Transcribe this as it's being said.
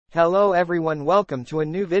Hello everyone, welcome to a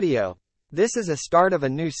new video. This is a start of a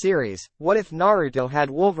new series. What if Naruto had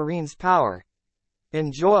Wolverine's power?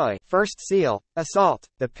 Enjoy. First seal, assault.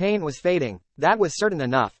 The pain was fading. That was certain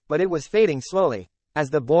enough, but it was fading slowly. As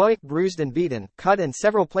the boy, bruised and beaten, cut in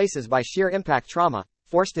several places by sheer impact trauma,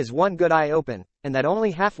 forced his one good eye open, and that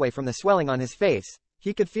only halfway from the swelling on his face,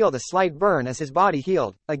 he could feel the slight burn as his body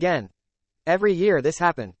healed, again. Every year this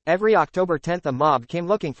happened. Every October 10th a mob came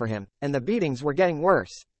looking for him, and the beatings were getting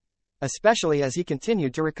worse. Especially as he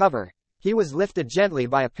continued to recover. He was lifted gently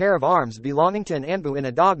by a pair of arms belonging to an Anbu in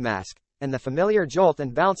a dog mask, and the familiar jolt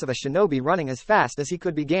and bounce of a shinobi running as fast as he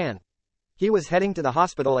could began. He was heading to the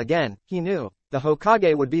hospital again, he knew. The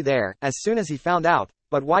Hokage would be there, as soon as he found out,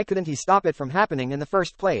 but why couldn't he stop it from happening in the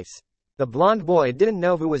first place? The blonde boy didn't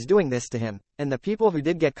know who was doing this to him, and the people who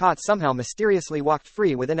did get caught somehow mysteriously walked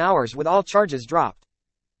free within hours with all charges dropped.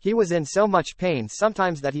 He was in so much pain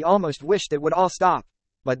sometimes that he almost wished it would all stop.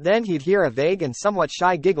 But then he'd hear a vague and somewhat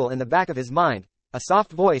shy giggle in the back of his mind, a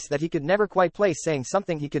soft voice that he could never quite place saying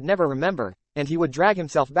something he could never remember, and he would drag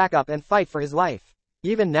himself back up and fight for his life.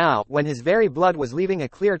 Even now, when his very blood was leaving a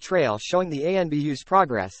clear trail showing the ANBU's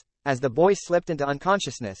progress, as the boy slipped into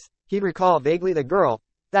unconsciousness, he'd recall vaguely the girl,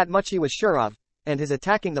 that much he was sure of, and his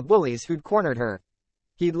attacking the bullies who'd cornered her.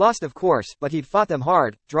 He'd lost of course, but he'd fought them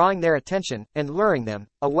hard, drawing their attention, and luring them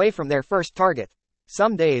away from their first target.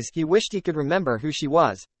 Some days he wished he could remember who she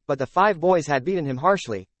was, but the 5 boys had beaten him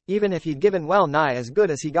harshly, even if he'd given well nigh as good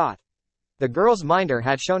as he got. The girl's minder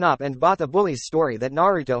had shown up and bought the bully's story that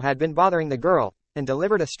Naruto had been bothering the girl, and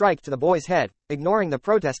delivered a strike to the boy's head, ignoring the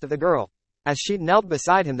protest of the girl. As she'd knelt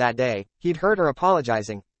beside him that day, he'd heard her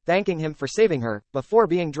apologizing, thanking him for saving her, before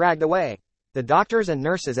being dragged away. The doctors and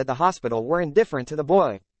nurses at the hospital were indifferent to the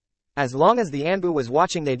boy. As long as the Anbu was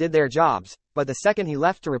watching they did their jobs, but the second he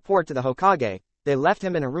left to report to the Hokage, they left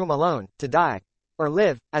him in a room alone, to die. Or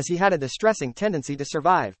live, as he had a distressing tendency to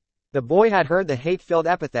survive. The boy had heard the hate-filled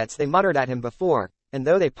epithets they muttered at him before, and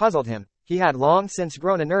though they puzzled him, he had long since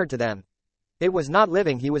grown inured to them. It was not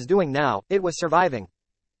living he was doing now, it was surviving.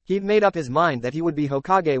 He'd made up his mind that he would be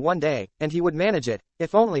Hokage one day, and he would manage it,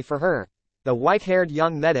 if only for her. The white-haired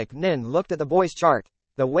young medic Nin looked at the boy's chart.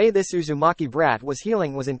 The way this Uzumaki brat was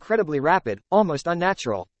healing was incredibly rapid, almost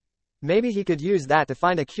unnatural. Maybe he could use that to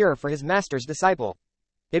find a cure for his master's disciple.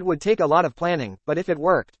 It would take a lot of planning, but if it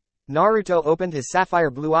worked. Naruto opened his sapphire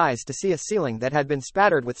blue eyes to see a ceiling that had been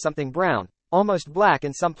spattered with something brown, almost black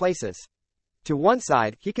in some places. To one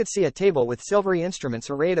side, he could see a table with silvery instruments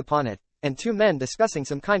arrayed upon it, and 2 men discussing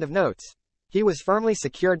some kind of notes. He was firmly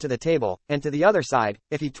secured to the table, and to the other side,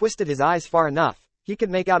 if he twisted his eyes far enough, he could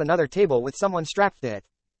make out another table with someone strapped to it.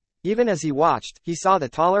 Even as he watched, he saw the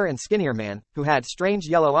taller and skinnier man, who had strange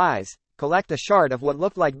yellow eyes, collect a shard of what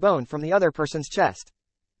looked like bone from the other person's chest.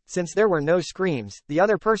 Since there were no screams, the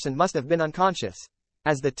other person must have been unconscious.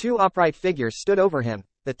 As the 2 upright figures stood over him,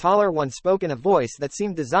 the taller one spoke in a voice that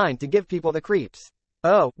seemed designed to give people the creeps.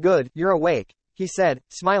 "Oh, good, you're awake," he said,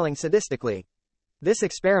 smiling sadistically. "This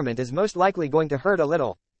experiment is most likely going to hurt a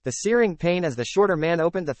little." The searing pain as the shorter man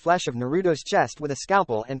opened the flesh of Naruto's chest with a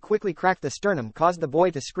scalpel and quickly cracked the sternum caused the boy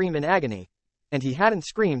to scream in agony. And he hadn't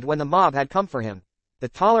screamed when the mob had come for him. The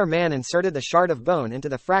taller man inserted the shard of bone into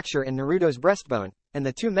the fracture in Naruto's breastbone, and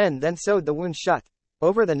the 2 men then sewed the wound shut.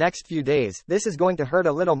 "Over the next few days, this is going to hurt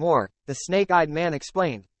a little more," the snake-eyed man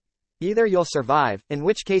explained. "Either you'll survive, in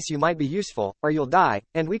which case you might be useful, or you'll die,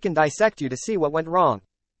 and we can dissect you to see what went wrong.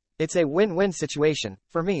 It's a win-win situation,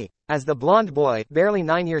 for me." As the blonde boy, barely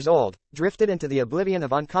 9 years old, drifted into the oblivion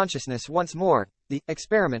of unconsciousness once more, the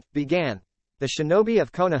experiment began. The shinobi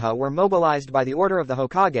of Konoha were mobilized by the order of the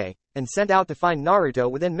Hokage, and sent out to find Naruto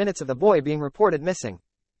within minutes of the boy being reported missing.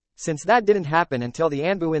 Since that didn't happen until the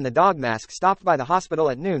Anbu in the dog mask stopped by the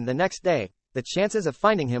hospital at noon the next day, the chances of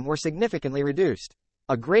finding him were significantly reduced.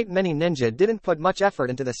 A great many ninja didn't put much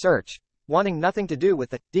effort into the search, wanting nothing to do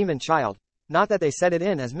with the demon child. Not that they said it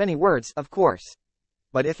in as many words, of course.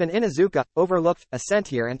 But if an Inuzuka overlooked a scent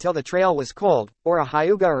here until the trail was cold, or a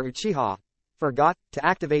Hyuga or Uchiha forgot to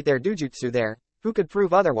activate their dujutsu there, who could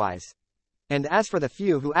prove otherwise? And as for the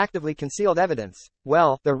few who actively concealed evidence,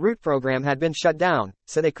 well, the root program had been shut down,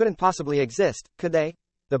 so they couldn't possibly exist, could they?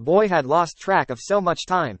 The boy had lost track of so much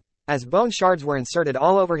time. As bone shards were inserted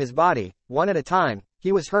all over his body, one at a time,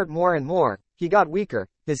 he was hurt more and more, he got weaker,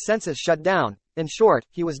 his senses shut down, in short,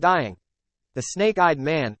 he was dying. The snake-eyed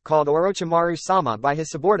man, called Orochimaru-sama by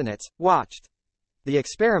his subordinates, watched. The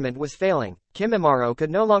experiment was failing. Kimimaro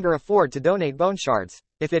could no longer afford to donate bone shards.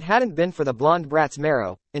 If it hadn't been for the blonde brat's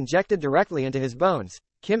marrow, injected directly into his bones,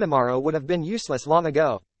 Kimimaro would have been useless long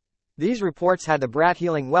ago. These reports had the brat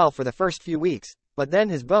healing well for the first few weeks, but then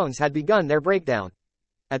his bones had begun their breakdown.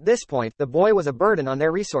 At this point, the boy was a burden on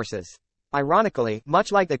their resources. Ironically,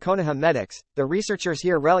 much like the Konoha medics, the researchers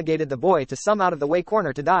here relegated the boy to some out-of-the-way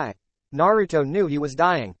corner to die. Naruto knew he was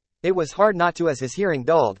dying. It was hard not to as his hearing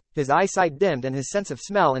dulled, his eyesight dimmed and his sense of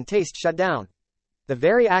smell and taste shut down. The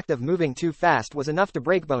very act of moving too fast was enough to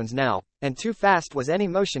break bones now, and too fast was any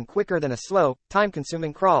motion quicker than a slow,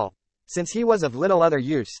 time-consuming crawl. Since he was of little other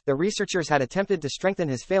use, the researchers had attempted to strengthen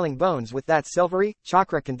his failing bones with that silvery,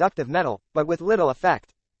 chakra-conductive metal, but with little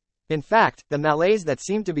effect. In fact, the malaise that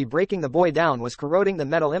seemed to be breaking the boy down was corroding the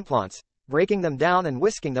metal implants, breaking them down and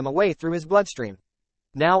whisking them away through his bloodstream.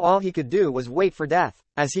 Now all he could do was wait for death.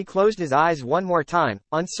 As he closed his eyes one more time,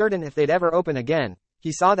 uncertain if they'd ever open again,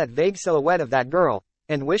 he saw that vague silhouette of that girl,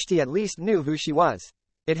 and wished he at least knew who she was.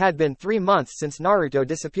 It had been 3 months since Naruto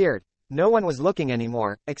disappeared. No one was looking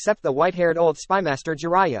anymore, except the white-haired old spymaster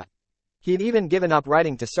Jiraiya. He'd even given up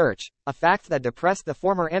writing to search, a fact that depressed the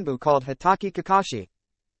former Anbu called Hitaki Kakashi.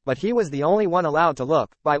 But he was the only one allowed to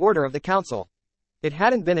look, by order of the council. It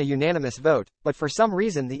hadn't been a unanimous vote, but for some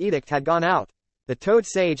reason the edict had gone out. The Toad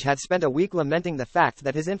Sage had spent a week lamenting the fact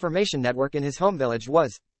that his information network in his home village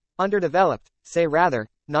was underdeveloped, say rather,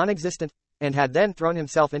 non-existent, and had then thrown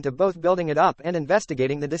himself into both building it up and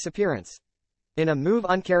investigating the disappearance. In a move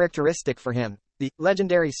uncharacteristic for him, the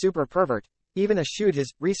legendary super pervert even eschewed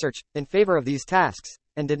his research in favor of these tasks,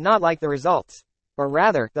 and did not like the results. Or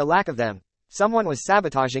rather, the lack of them. Someone was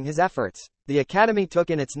sabotaging his efforts. The academy took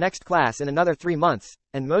in its next class in another 3 months,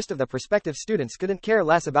 and most of the prospective students couldn't care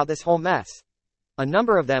less about this whole mess. A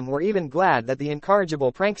number of them were even glad that the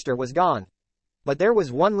incorrigible prankster was gone. But there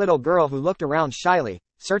was one little girl who looked around shyly,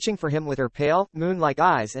 searching for him with her pale, moon-like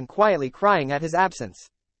eyes and quietly crying at his absence.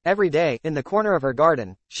 Every day, in the corner of her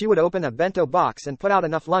garden, she would open a bento box and put out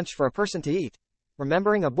enough lunch for a person to eat,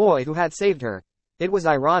 remembering a boy who had saved her. It was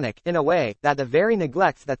ironic, in a way, that the very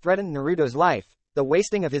neglect that threatened Naruto's life, the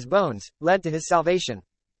wasting of his bones, led to his salvation.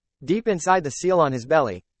 Deep inside the seal on his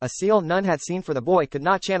belly, a seal none had seen, for the boy could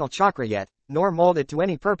not channel chakra yet, nor mold it to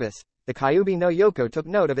any purpose, the Kyuubi no Yoko took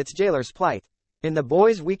note of its jailer's plight. In the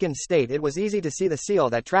boy's weakened state it was easy to see the seal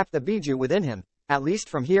that trapped the Biju within him, at least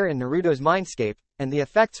from here in Naruto's mindscape, and the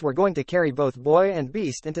effects were going to carry both boy and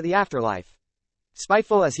beast into the afterlife.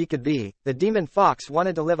 Spiteful as he could be, the demon fox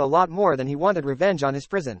wanted to live a lot more than he wanted revenge on his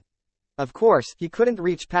prison. Of course, he couldn't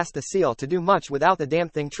reach past the seal to do much without the damn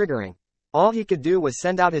thing triggering. All he could do was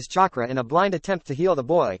send out his chakra in a blind attempt to heal the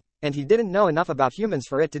boy, and he didn't know enough about humans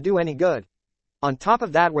for it to do any good. On top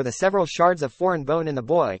of that were the several shards of foreign bone in the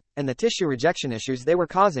boy, and the tissue rejection issues they were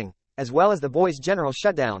causing, as well as the boy's general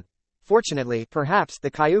shutdown. Fortunately, perhaps,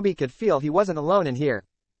 the Kyuubi could feel he wasn't alone in here.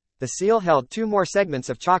 The seal held 2 more segments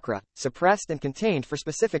of chakra, suppressed and contained for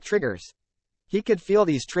specific triggers. He could feel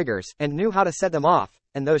these triggers, and knew how to set them off,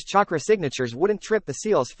 and those chakra signatures wouldn't trip the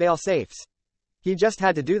seal's fail-safes. He just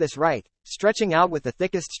had to do this right. Stretching out with the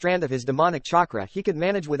thickest strand of his demonic chakra he could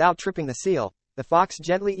manage without tripping the seal, the fox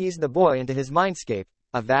gently eased the boy into his mindscape,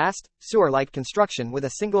 a vast, sewer-like construction with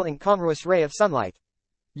a single incongruous ray of sunlight.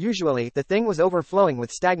 Usually, the thing was overflowing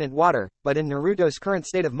with stagnant water, but in Naruto's current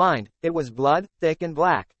state of mind, it was blood, thick and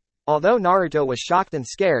black. Although Naruto was shocked and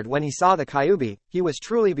scared when he saw the Kyuubi, he was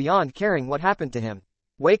truly beyond caring what happened to him.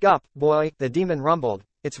 "Wake up, boy," the demon rumbled,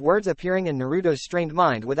 its words appearing in Naruto's strained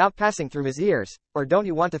mind without passing through his ears. "Or don't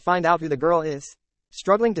you want to find out who the girl is?"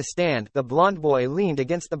 Struggling to stand, the blonde boy leaned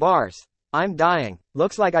against the bars. "I'm dying.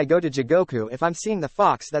 Looks like I go to Jigoku if I'm seeing the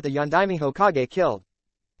fox that the Yondaime Hokage killed."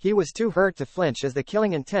 He was too hurt to flinch as the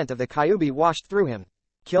killing intent of the Kyuubi washed through him.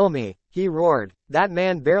 "Kill me," he roared. "That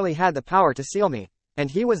man barely had the power to seal me. And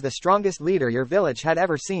he was the strongest leader your village had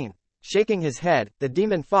ever seen." Shaking his head, the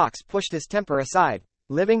demon fox pushed his temper aside.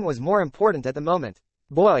 Living was more important at the moment.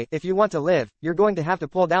 "Boy, if you want to live, you're going to have to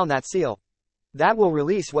pull down that seal. That will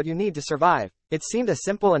release what you need to survive." It seemed a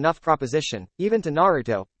simple enough proposition, even to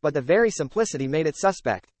Naruto, but the very simplicity made it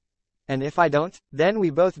suspect. "And if I don't, then we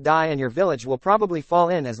both die and your village will probably fall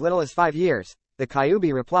in as little as 5 years, the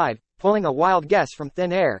Kyuubi replied, pulling a wild guess from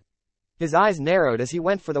thin air. His eyes narrowed as he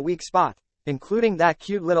went for the weak spot. "Including that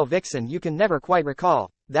cute little vixen you can never quite recall.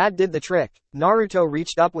 That did the trick." Naruto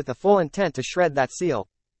reached up with the full intent to shred that seal,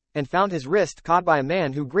 and found his wrist caught by a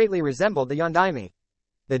man who greatly resembled the Yondaime.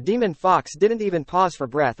 The demon fox didn't even pause for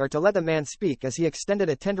breath or to let the man speak as he extended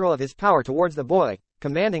a tendril of his power towards the boy,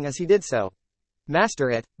 commanding as he did so. "Master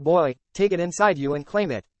it, boy, take it inside you and claim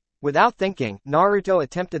it." Without thinking, Naruto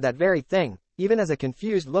attempted that very thing, even as a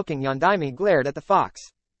confused-looking Yondaime glared at the fox.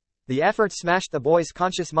 The effort smashed the boy's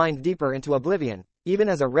conscious mind deeper into oblivion, even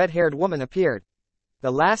as a red-haired woman appeared.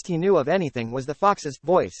 The last he knew of anything was the fox's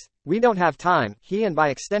voice. "We don't have time," he, and by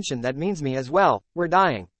extension that means me as well, "we're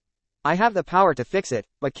dying." I have the power to fix it,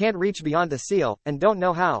 but can't reach beyond the seal, and don't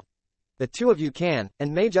know how. The two of you can,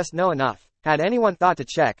 and may just know enough. Had anyone thought to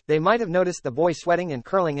check, they might have noticed the boy sweating and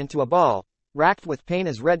curling into a ball, racked with pain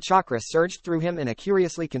as red chakra surged through him in a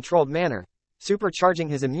curiously controlled manner, supercharging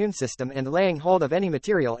his immune system and laying hold of any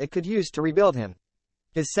material it could use to rebuild him.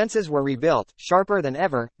 His senses were rebuilt, sharper than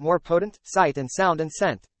ever, more potent, sight and sound and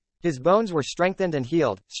scent. His bones were strengthened and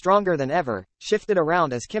healed, stronger than ever, shifted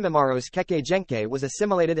around as Kimimara's Kekkei Genkai was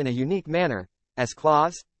assimilated in a unique manner, as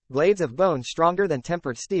claws, blades of bone stronger than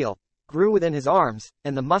tempered steel, grew within his arms,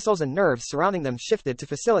 and the muscles and nerves surrounding them shifted to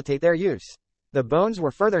facilitate their use. The bones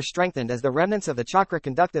were further strengthened as the remnants of the chakra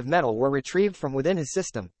conductive metal were retrieved from within his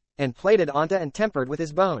system, and plated onto and tempered with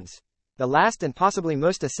his bones. The last and possibly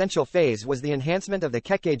most essential phase was the enhancement of the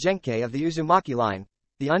Kekkei Genkai of the Uzumaki line,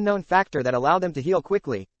 the unknown factor that allowed them to heal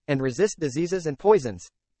quickly, and resist diseases and poisons,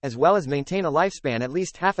 as well as maintain a lifespan at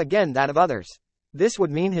least half again that of others. This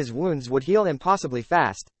would mean his wounds would heal impossibly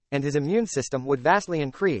fast, and his immune system would vastly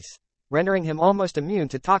increase, rendering him almost immune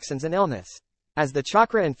to toxins and illness. As the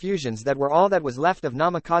chakra infusions that were all that was left of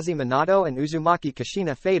Namikaze Minato and Uzumaki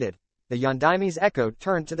Kushina faded, the Yondaime's echo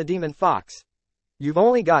turned to the demon fox. You've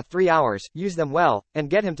only got 3 hours, use them well, and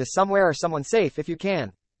get him to somewhere or someone safe if you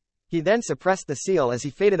can. He then suppressed the seal as he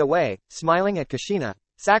faded away, smiling at Kushina,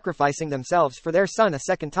 sacrificing themselves for their son a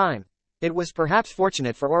second time. It was perhaps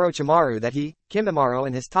fortunate for Orochimaru that he, Kimimaro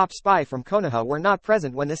and his top spy from Konoha were not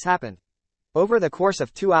present when this happened. Over the course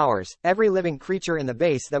of 2 hours, every living creature in the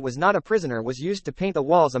base that was not a prisoner was used to paint the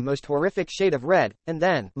walls a most horrific shade of red, and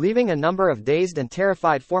then, leaving a number of dazed and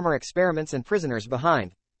terrified former experiments and prisoners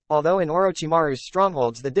behind. Although in Orochimaru's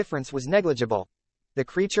strongholds the difference was negligible. The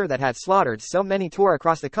creature that had slaughtered so many tore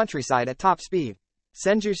across the countryside at top speed.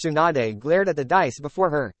 Senju Tsunade glared at the dice before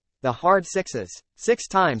her. The hard sixes. 6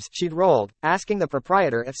 times she'd rolled, asking the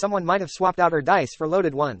proprietor if someone might have swapped out her dice for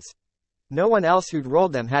loaded ones. No one else who'd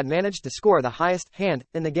rolled them had managed to score the highest hand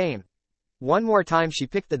in the game. One more time she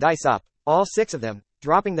picked the dice up, all 6 of them,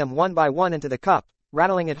 dropping them one by one into the cup,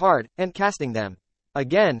 rattling it hard, and casting them.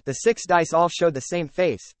 Again, the 6 dice all showed the same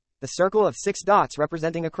face, the circle of 6 dots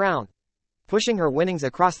representing a crown. Pushing her winnings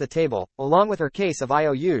across the table, along with her case of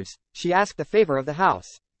IOUs, she asked a favor of the house.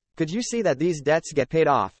 Could you see that these debts get paid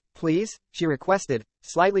off, please? She requested,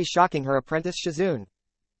 slightly shocking her apprentice Shizune.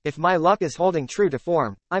 If my luck is holding true to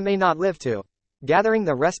form, I may not live to. Gathering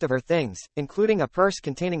the rest of her things, including a purse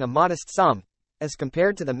containing a modest sum, as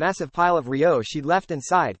compared to the massive pile of Ryo she'd left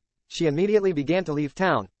inside, she immediately began to leave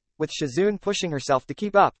town, with Shizune pushing herself to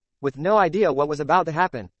keep up, with no idea what was about to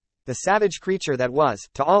happen. The savage creature that was,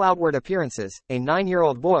 to all outward appearances, a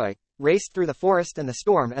 9-year-old boy, raced through the forest and the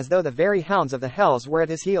storm as though the very hounds of the hells were at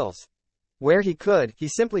his heels. Where he could, he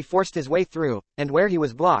simply forced his way through, and where he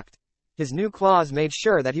was blocked, his new claws made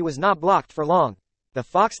sure that he was not blocked for long. The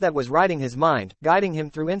fox that was riding his mind, guiding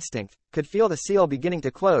him through instinct, could feel the seal beginning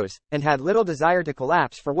to close, and had little desire to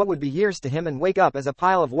collapse for what would be years to him and wake up as a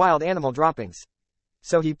pile of wild animal droppings.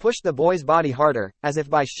 So he pushed the boy's body harder, as if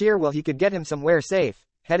by sheer will he could get him somewhere safe,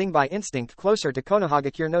 heading by instinct closer to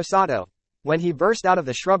Konohagakure no Sato. When he burst out of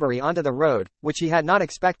the shrubbery onto the road, which he had not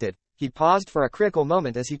expected, he paused for a critical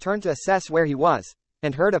moment as he turned to assess where he was,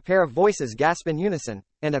 and heard a pair of voices gasp in unison,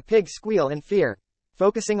 and a pig squeal in fear.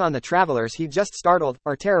 Focusing on the travelers he just startled,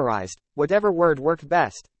 or terrorized, whatever word worked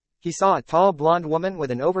best. He saw a tall blonde woman with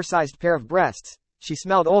an oversized pair of breasts, she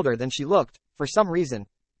smelled older than she looked, for some reason,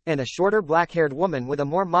 and a shorter black-haired woman with a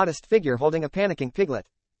more modest figure holding a panicking piglet.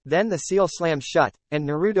 Then the seal slammed shut, and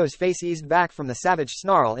Naruto's face eased back from the savage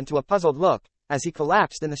snarl into a puzzled look, as he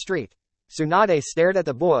collapsed in the street. Tsunade stared at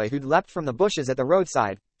the boy who'd leapt from the bushes at the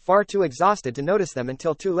roadside, far too exhausted to notice them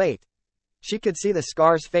until too late. She could see the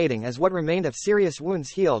scars fading as what remained of serious wounds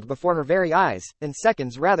healed before her very eyes, in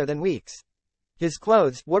seconds rather than weeks. His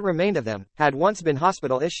clothes, what remained of them, had once been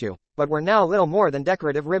hospital issue, but were now little more than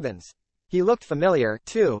decorative ribbons. He looked familiar,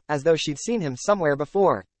 too, as though she'd seen him somewhere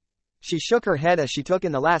before. She shook her head as she took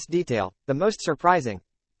in the last detail, the most surprising.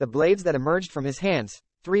 The blades that emerged from his hands,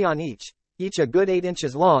 3 on each a good 8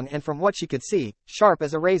 inches long and from what she could see, sharp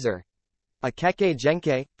as a razor. A Kekkei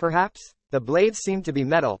Genkai, perhaps? The blades seemed to be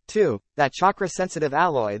metal, too, that chakra-sensitive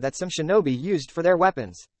alloy that some shinobi used for their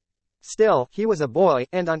weapons. Still, he was a boy,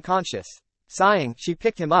 and unconscious. Sighing, she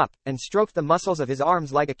picked him up, and stroked the muscles of his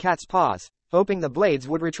arms like a cat's paws, hoping the blades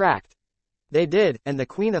would retract. They did, and the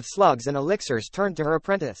queen of slugs and elixirs turned to her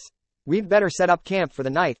apprentice. We'd better set up camp for the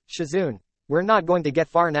night, Shizune. We're not going to get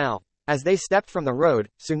far now. As they stepped from the road,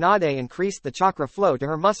 Tsunade increased the chakra flow to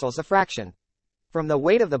her muscles a fraction. From the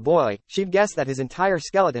weight of the boy, she'd guessed that his entire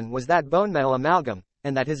skeleton was that bone metal amalgam,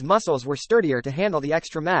 and that his muscles were sturdier to handle the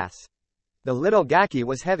extra mass. The little gaki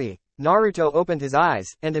was heavy. Naruto opened his eyes,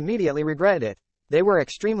 and immediately regretted it. They were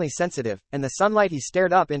extremely sensitive, and the sunlight he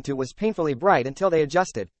stared up into was painfully bright until they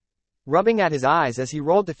adjusted. Rubbing at his eyes as he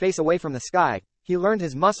rolled to face away from the sky, he learned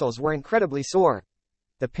his muscles were incredibly sore.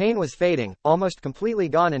 The pain was fading, almost completely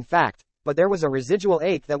gone in fact, but there was a residual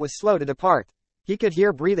ache that was slow to depart. He could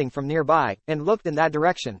hear breathing from nearby, and looked in that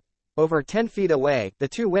direction. Over 10 feet away, the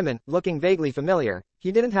two women, looking vaguely familiar,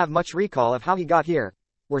 he didn't have much recall of how he got here,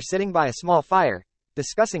 were sitting by a small fire,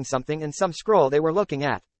 discussing something in some scroll they were looking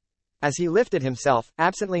at. As he lifted himself,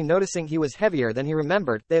 absently noticing he was heavier than he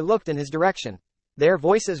remembered, they looked in his direction. Their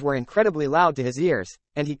voices were incredibly loud to his ears,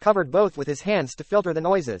 and he covered both with his hands to filter the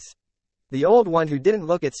noises. The old one who didn't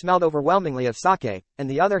look it smelled overwhelmingly of sake, and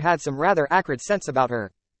the other had some rather acrid scents about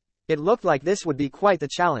her. It looked like this would be quite the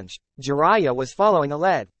challenge. Jiraiya was following a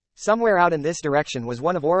lead. Somewhere out in this direction was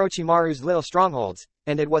one of Orochimaru's little strongholds,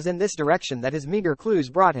 and it was in this direction that his meager clues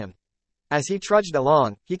brought him. As he trudged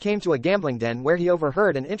along, he came to a gambling den where he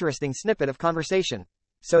overheard an interesting snippet of conversation.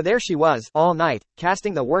 So there she was, all night,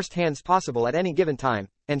 casting the worst hands possible at any given time,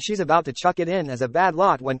 and she's about to chuck it in as a bad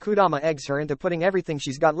lot when Kudama eggs her into putting everything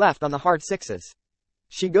she's got left on the hard sixes.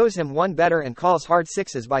 She goes him one better and calls hard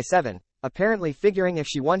sixes by 7, apparently figuring if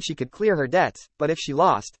she won she could clear her debts, but if she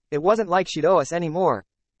lost, it wasn't like she'd owe us any more.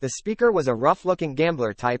 The speaker was a rough-looking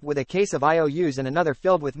gambler type with a case of IOUs and another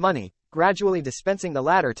filled with money, gradually dispensing the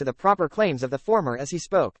latter to the proper claims of the former as he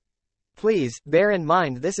spoke. Please, bear in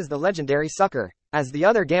mind this is the legendary sucker. As the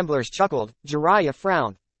other gamblers chuckled, Jiraiya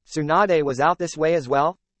frowned. Tsunade was out this way as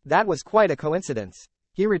well? That was quite a coincidence.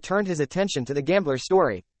 He returned his attention to the gambler's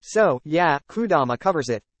story. So, yeah, Kudama covers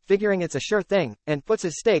it, figuring it's a sure thing, and puts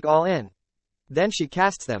his stake all in. Then she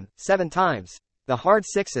casts them, 7 times. The hard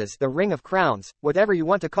sixes, the ring of crowns, whatever you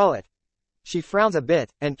want to call it. She frowns a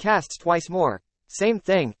bit, and casts twice more. Same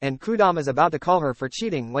thing, and Kudama's about to call her for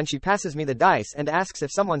cheating when she passes me the dice and asks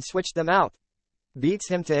if someone switched them out. Beats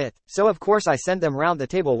him to it, so of course I send them round the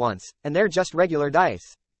table once, and they're just regular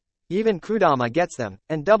dice. Even Kudama gets them,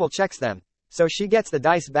 and double checks them. So she gets the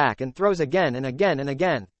dice back and throws again and again and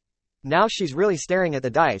again. Now she's really staring at the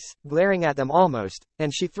dice, glaring at them almost,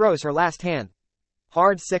 and she throws her last hand.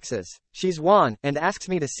 Hard sixes. She's won, and asks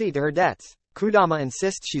me to see to her debts. Kudama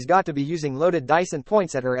insists she's got to be using loaded dice and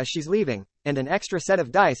points at her as she's leaving, and an extra set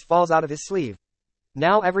of dice falls out of his sleeve.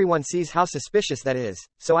 Now everyone sees how suspicious that is,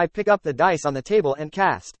 so I pick up the dice on the table and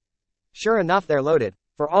cast. Sure enough they're loaded,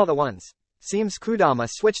 for all the ones. Seems Kudama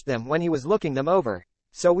switched them when he was looking them over.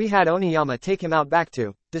 So we had Oniyama take him out back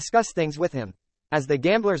to discuss things with him. As the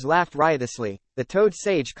gamblers laughed riotously, the Toad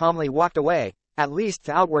Sage calmly walked away, at least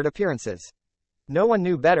to outward appearances. No one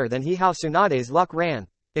knew better than he how Tsunade's luck ran.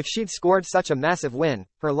 If she'd scored such a massive win,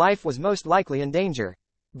 her life was most likely in danger.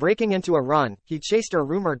 Breaking into a run, he chased her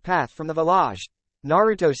rumored path from the village.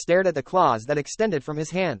 Naruto stared at the claws that extended from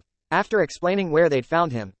his hand. After explaining where they'd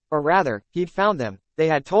found him, or rather, he'd found them, they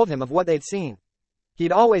had told him of what they'd seen.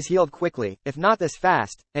 He'd always healed quickly, if not this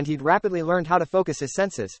fast, and he'd rapidly learned how to focus his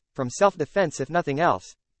senses, from self-defense if nothing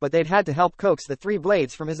else, but they'd had to help coax the 3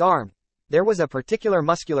 blades from his arm. There was a particular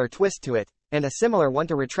muscular twist to it, and a similar one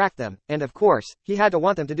to retract them, and of course, he had to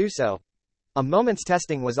want them to do so. A moment's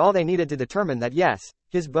testing was all they needed to determine that yes,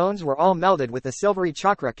 his bones were all melded with the silvery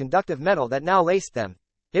chakra conductive metal that now laced them.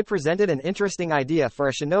 It presented an interesting idea for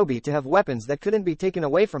a shinobi to have weapons that couldn't be taken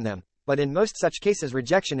away from them, but in most such cases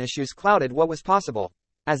rejection issues clouded what was possible.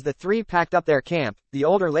 As the 3 packed up their camp, the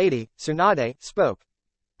older lady, Tsunade, spoke.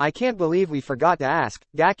 I can't believe we forgot to ask,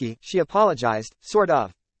 Gaki, she apologized, sort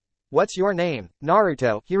of. What's your name?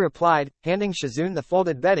 Naruto, he replied, handing Shizune the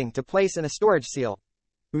folded bedding to place in a storage seal.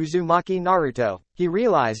 Uzumaki Naruto. He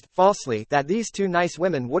realized, falsely, that these 2 nice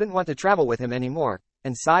women wouldn't want to travel with him anymore,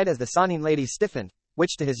 and sighed as the Sannin lady stiffened,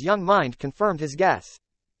 which to his young mind confirmed his guess.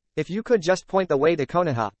 If you could just point the way to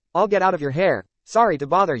Konoha, I'll get out of your hair, sorry to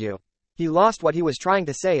bother you. He lost what he was trying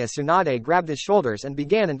to say as Tsunade grabbed his shoulders and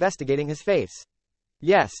began investigating his face.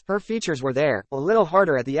 Yes, her features were there, a little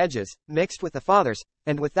harder at the edges, mixed with the father's,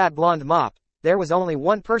 and with that blonde mop, there was only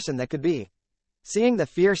one person that could be. Seeing the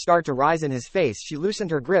fear start to rise in his face, she loosened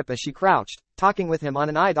her grip as she crouched, talking with him on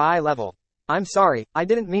an eye-to-eye level. I'm sorry, I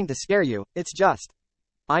didn't mean to scare you, it's just.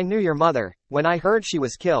 I knew your mother. When I heard she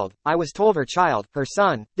was killed, I was told her child, her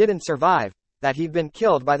son, didn't survive, that he'd been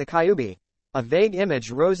killed by the Kyuubi. A vague image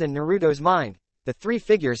rose in Naruto's mind. The 3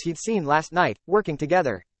 figures he'd seen last night, working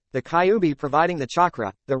together. The Kyuubi providing the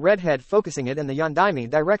chakra, the redhead focusing it and the Yondaime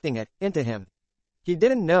directing it, into him. He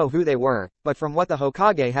didn't know who they were, but from what the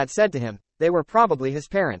Hokage had said to him, they were probably his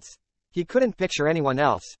parents. He couldn't picture anyone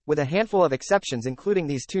else, with a handful of exceptions including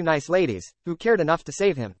these 2 nice ladies, who cared enough to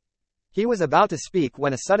save him. He was about to speak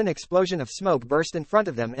when a sudden explosion of smoke burst in front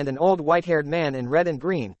of them and an old white-haired man in red and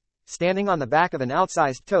green, standing on the back of an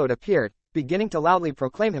outsized toad, appeared, beginning to loudly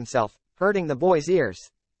proclaim himself, hurting the boy's ears.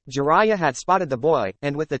 Jiraiya had spotted the boy,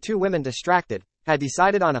 and with the two women distracted, had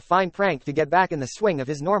decided on a fine prank to get back in the swing of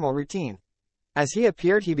his normal routine. As he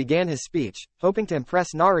appeared, he began his speech, hoping to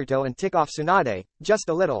impress Naruto and tick off Tsunade, just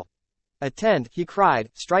a little. "Attend," he cried,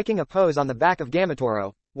 striking a pose on the back of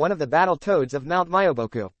Gamatoro, one of the battle toads of Mount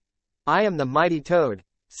Myoboku. "I am the mighty toad.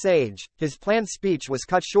 Sage." His planned speech was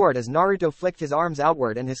cut short as Naruto flicked his arms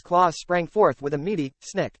outward and his claws sprang forth with a meaty,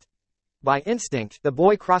 snicked. By instinct, the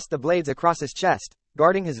boy crossed the blades across his chest,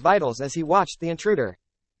 guarding his vitals as he watched the intruder.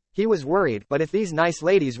 He was worried, but if these nice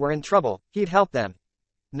ladies were in trouble, he'd help them.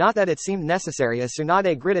 Not that it seemed necessary as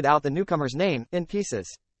Tsunade gritted out the newcomer's name, in pieces.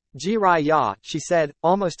 "Jiraiya," she said,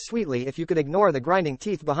 almost sweetly if you could ignore the grinding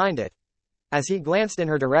teeth behind it. As he glanced in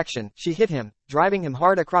her direction, she hit him, driving him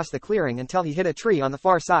hard across the clearing until he hit a tree on the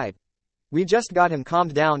far side. "We just got him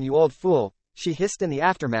calmed down, you old fool," she hissed in the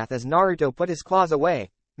aftermath as Naruto put his claws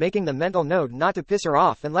away, making the mental note not to piss her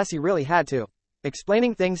off unless he really had to.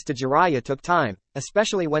 Explaining things to Jiraiya took time,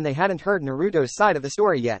 especially when they hadn't heard Naruto's side of the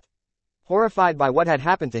story yet. Horrified by what had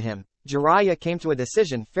happened to him, Jiraiya came to a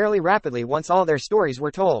decision fairly rapidly once all their stories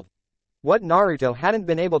were told. What Naruto hadn't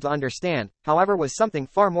been able to understand, however, was something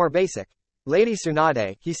far more basic. "Lady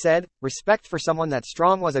Tsunade," he said, "respect for someone that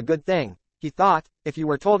strong was a good thing." He thought, if you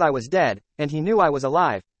were told I was dead, and he knew I was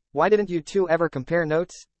alive, why didn't you two ever compare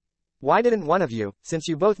notes? Why didn't one of you, since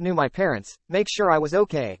you both knew my parents, make sure I was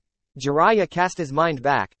okay? Jiraiya cast his mind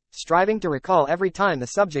back, striving to recall every time the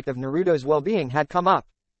subject of Naruto's well-being had come up.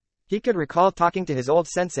 He could recall talking to his old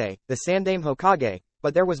sensei, the Sandaime Hokage,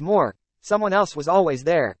 but there was more. Someone else was always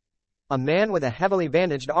there. A man with a heavily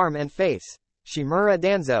bandaged arm and face. Shimura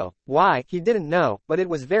Danzo. Why, he didn't know, but it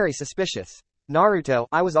was very suspicious. "Naruto,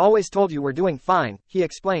 I was always told you were doing fine," he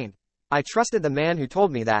explained. "I trusted the man who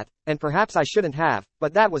told me that, and perhaps I shouldn't have,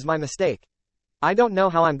 but that was my mistake. I don't know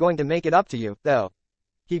how I'm going to make it up to you, though."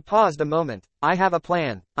 He paused a moment. "I have a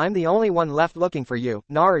plan. I'm the only one left looking for you,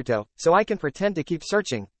 Naruto, so I can pretend to keep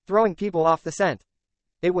searching, throwing people off the scent.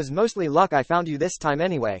 It was mostly luck I found you this time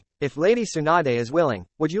anyway. If Lady Tsunade is willing,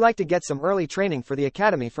 would you like to get some early training for the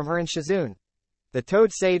academy from her in Shizune?" The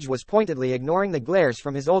Toad Sage was pointedly ignoring the glares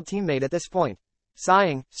from his old teammate at this point.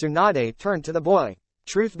 Sighing, Tsunade turned to the boy.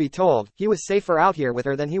 Truth be told, he was safer out here with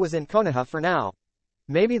her than he was in Konoha for now.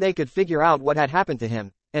 Maybe they could figure out what had happened to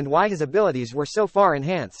him, and why his abilities were so far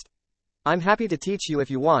enhanced. "I'm happy to teach you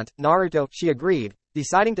if you want, Naruto," she agreed,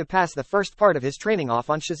 deciding to pass the first part of his training off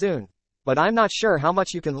on Shizune. "But I'm not sure how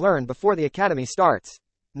much you can learn before the academy starts."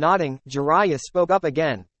 Nodding, Jiraiya spoke up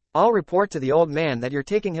again. "I'll report to the old man that you're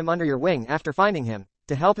taking him under your wing after finding him,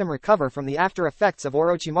 to help him recover from the after effects of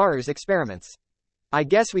Orochimaru's experiments. I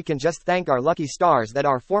guess we can just thank our lucky stars that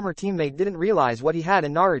our former teammate didn't realize what he had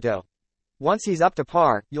in Naruto. Once he's up to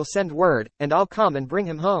par, you'll send word, and I'll come and bring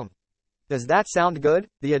him home. Does that sound good?"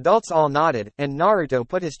 The adults all nodded, and Naruto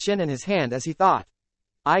put his chin in his hand as he thought.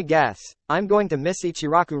 "I guess. I'm going to miss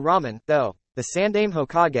Ichiraku Ramen, though." The Sandaime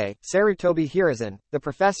Hokage, Sarutobi Hiruzen, the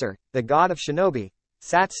professor, the god of Shinobi,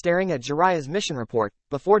 sat staring at Jiraiya's mission report,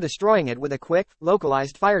 before destroying it with a quick,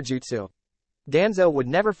 localized fire jutsu. Danzo would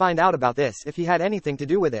never find out about this if he had anything to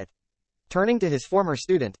do with it. Turning to his former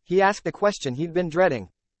student, he asked the question he'd been dreading.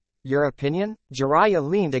 "Your opinion?" Jiraiya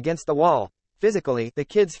leaned against the wall. Physically, the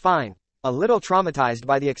kid's fine. A little traumatized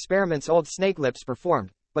by the experiments old Snake Lips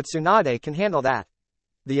performed, but Tsunade can handle that.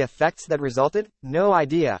 The effects that resulted? No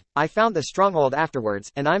idea. I found the stronghold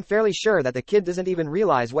afterwards, and I'm fairly sure that the kid doesn't even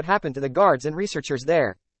realize what happened to the guards and researchers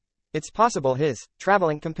there. It's possible his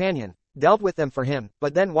traveling companion dealt with them for him,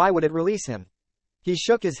 but then why would it release him? He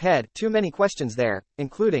shook his head. Too many questions there,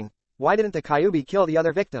 including, why didn't the Kyuubi kill the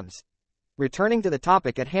other victims? Returning to the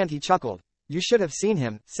topic at hand, he chuckled. "You should have seen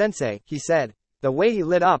him, sensei," he said. "The way he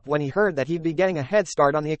lit up when he heard that he'd be getting a head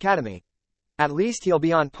start on the academy. At least he'll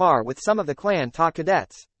be on par with some of the Clan Ta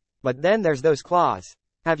cadets. But then there's those claws.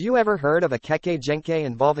 Have you ever heard of a Kekkei Genkai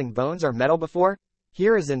involving bones or metal before?"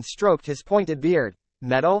 Hiruzen stroked his pointed beard.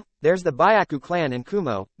 "Metal? There's the Byaku clan in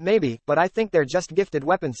Kumo, maybe, but I think they're just gifted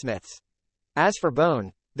weaponsmiths. As for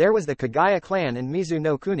bone, there was the Kagaya clan in Mizu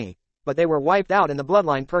no Kuni, but they were wiped out in the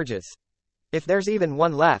bloodline purges. If there's even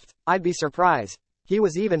one left, I'd be surprised." He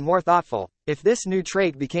was even more thoughtful. If this new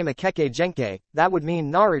trait became a Kekkei Genkai, that would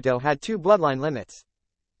mean Naruto had 2 bloodline limits.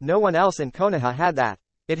 No one else in Konoha had that.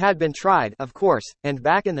 It had been tried, of course, and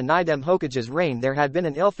back in the Naidem Hokage's reign there had been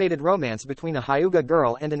an ill-fated romance between a Hyuga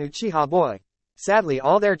girl and an Uchiha boy. Sadly,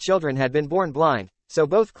 all their children had been born blind, so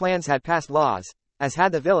both clans had passed laws, as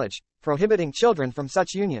had the village, prohibiting children from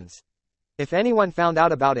such unions. If anyone found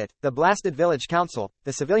out about it, the blasted village council,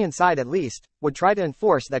 the civilian side at least, would try to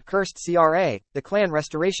enforce that cursed CRA, the Clan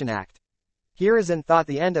Restoration Act. Hiruzen thought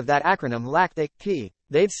the end of that acronym lacked a key.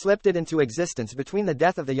 They'd slipped it into existence between the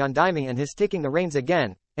death of the Yondaime and his taking the reins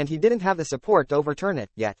again, and he didn't have the support to overturn it,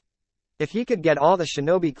 yet. If he could get all the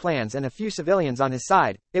shinobi clans and a few civilians on his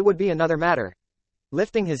side, it would be another matter.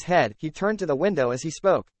 Lifting his head, he turned to the window as he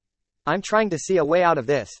spoke. I'm trying to see a way out of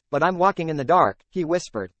this, but I'm walking in the dark, he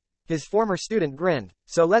whispered. His former student grinned.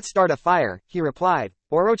 So let's start a fire, he replied.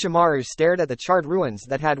 Orochimaru stared at the charred ruins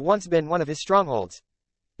that had once been one of his strongholds.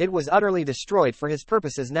 It was utterly destroyed for his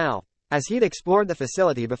purposes now. As he'd explored the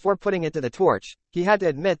facility before putting it to the torch, he had to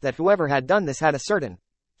admit that whoever had done this had a certain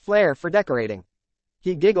flair for decorating.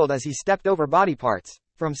 He giggled as he stepped over body parts.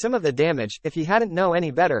 From some of the damage, if he hadn't known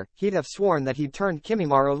any better, he'd have sworn that he'd turned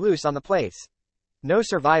Kimimaro loose on the place. No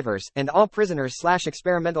survivors, and all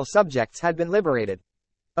prisoners/experimental subjects had been liberated.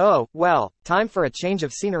 Oh, well, time for a change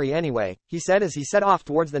of scenery anyway, he said as he set off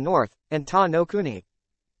towards the north, and Ta no Kuni.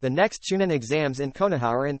 The next Chunin exams in Konoha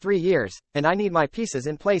are in 3 years, and I need my pieces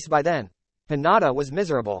in place by then. Hinata was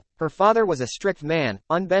miserable. Her father was a strict man,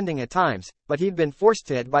 unbending at times, but he'd been forced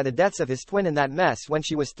to it by the deaths of his twin in that mess when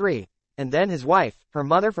she was 3. And then his wife, her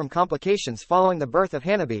mother from complications following the birth of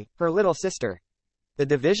Hanabi, her little sister. The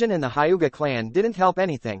division in the Hyuga clan didn't help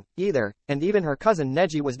anything, either, and even her cousin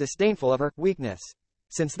Neji was disdainful of her weakness.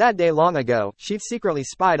 Since that day long ago, she'd secretly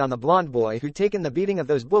spied on the blonde boy who'd taken the beating of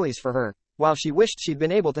those bullies for her, while she wished she'd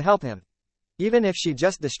been able to help him. Even if she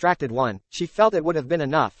just distracted one, she felt it would have been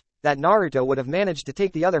enough, that Naruto would have managed to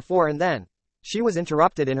take the other 4 and then. She was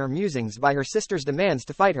interrupted in her musings by her sister's demands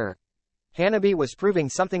to fight her. Hanabi was proving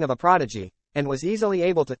something of a prodigy, and was easily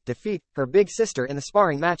able to defeat her big sister in the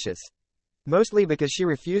sparring matches. Mostly because she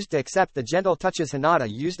refused to accept the gentle touches Hinata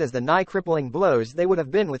used as the nigh-crippling blows they would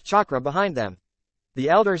have been with chakra behind them. The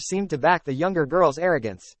elders seemed to back the younger girl's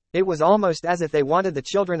arrogance. It was almost as if they wanted the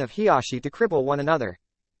children of Hiashi to cripple one another.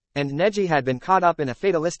 And Neji had been caught up in a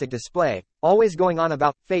fatalistic display, always going on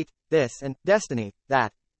about fate, this, and destiny,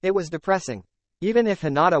 that. It was depressing. Even if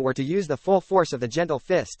Hinata were to use the full force of the gentle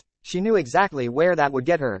fist, she knew exactly where that would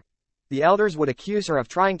get her. The elders would accuse her of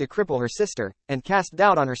trying to cripple her sister, and cast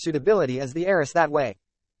doubt on her suitability as the heiress that way.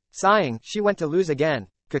 Sighing, she went to lose again.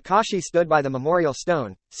 Kakashi stood by the memorial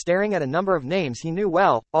stone, staring at a number of names he knew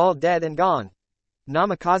well, all dead and gone.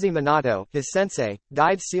 Namikaze Minato, his sensei,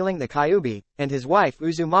 died sealing the Kyuubi, and his wife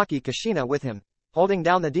Uzumaki Kushina with him, holding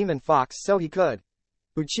down the demon fox so he could.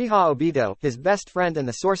 Uchiha Obito, his best friend and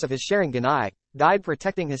the source of his Sharingan, died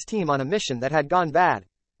protecting his team on a mission that had gone bad.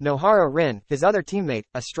 Nohara Rin, his other teammate,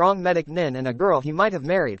 a strong medic nin and a girl he might have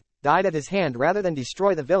married, died at his hand rather than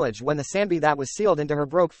destroy the village when the Sanbi that was sealed into her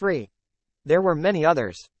broke free. There were many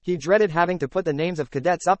others. He dreaded having to put the names of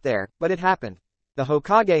cadets up there, but it happened. The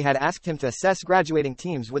Hokage had asked him to assess graduating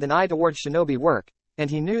teams with an eye towards shinobi work, and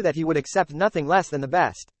he knew that he would accept nothing less than the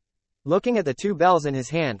best. Looking at the 2 bells in his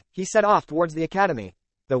hand, he set off towards the academy.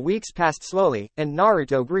 The weeks passed slowly, and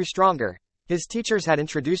Naruto grew stronger. His teachers had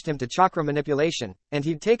introduced him to chakra manipulation, and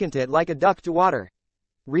he'd taken to it like a duck to water.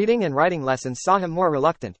 Reading and writing lessons saw him more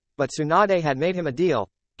reluctant, but Tsunade had made him a deal,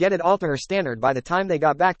 get it all to her standard by the time they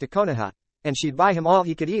got back to Konoha, and she'd buy him all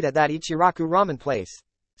he could eat at that Ichiraku ramen place.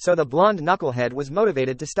 So the blonde knucklehead was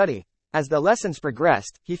motivated to study. As the lessons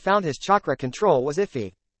progressed, he found his chakra control was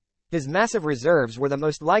iffy. His massive reserves were the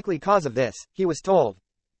most likely cause of this, he was told.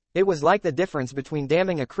 It was like the difference between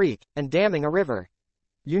damming a creek and damming a river.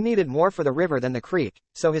 You needed more for the river than the creek,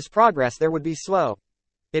 so his progress there would be slow.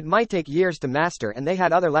 It might take years to master, and they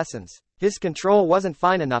had other lessons. His control wasn't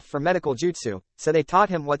fine enough for medical jutsu, so they taught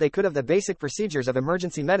him what they could of the basic procedures of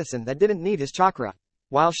emergency medicine that didn't need his chakra.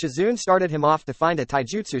 While Shizune started him off to find a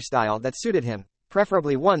taijutsu style that suited him,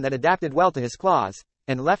 preferably one that adapted well to his claws,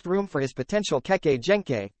 and left room for his potential Kekkei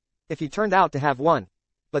Genkei, if he turned out to have one.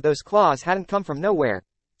 But those claws hadn't come from nowhere.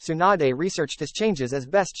 Tsunade researched his changes as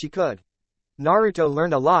best she could. Naruto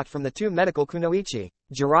learned a lot from the 2 medical kunoichi.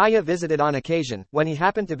 Jiraiya visited on occasion, when he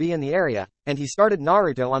happened to be in the area, and he started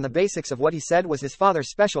Naruto on the basics of what he said was his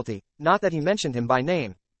father's specialty, not that he mentioned him by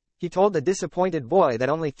name. He told the disappointed boy that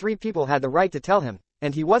only 3 people had the right to tell him,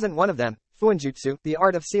 and he wasn't one of them. Fuinjutsu, the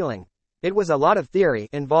art of sealing. It was a lot of theory,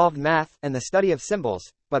 involved math, and the study of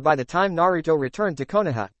symbols, but by the time Naruto returned to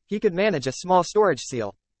Konoha, he could manage a small storage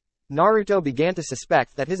seal. Naruto began to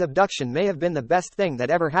suspect that his abduction may have been the best thing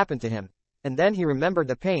that ever happened to him, and then he remembered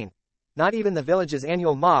the pain. Not even the village's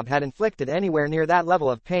annual mob had inflicted anywhere near that level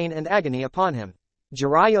of pain and agony upon him.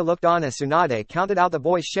 Jiraiya looked on as Tsunade counted out the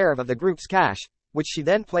boy's share of the group's cash, which she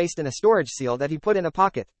then placed in a storage seal that he put in a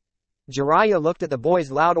pocket. Jiraiya looked at the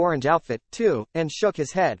boy's loud orange outfit, too, and shook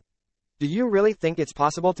his head. Do you really think it's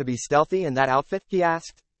possible to be stealthy in that outfit? He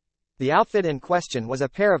asked. The outfit in question was a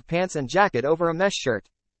pair of pants and jacket over a mesh shirt.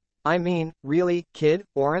 I mean, really, kid,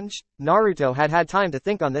 orange? Naruto had had time to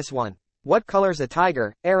think on this one. What color's a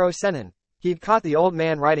tiger, Arrow Sennin? He'd caught the old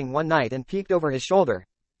man riding one night and peeked over his shoulder.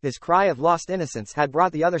 His cry of lost innocence had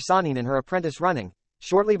brought the other Sannin and her apprentice running,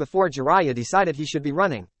 shortly before Jiraiya decided he should be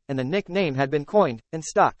running, and the nickname had been coined, and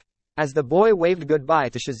stuck. As the boy waved goodbye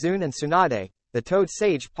to Shizune and Tsunade, the Toad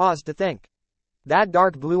Sage paused to think. That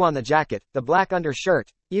dark blue on the jacket, the black undershirt,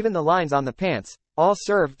 even the lines on the pants, all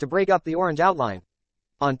served to break up the orange outline.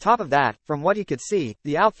 On top of that, from what he could see,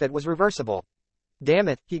 the outfit was reversible. Damn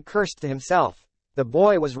it, he cursed to himself. The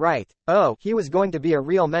boy was right. Oh, he was going to be a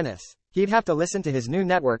real menace. He'd have to listen to his new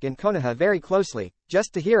network in Konoha very closely,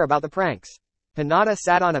 just to hear about the pranks. Hinata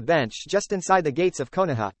sat on a bench just inside the gates of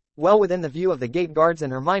Konoha, well within the view of the gate guards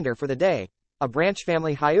and reminder for the day, a branch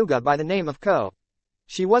family Hyuga by the name of Ko.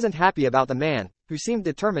 She wasn't happy about the man, who seemed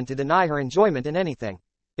determined to deny her enjoyment in anything.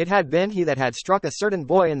 It had been he that had struck a certain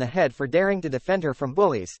boy in the head for daring to defend her from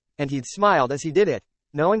bullies, and he'd smiled as he did it,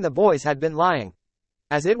 knowing the boys had been lying.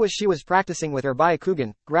 As it was she was practicing with her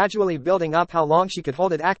Byakugan, gradually building up how long she could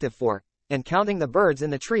hold it active for, and counting the birds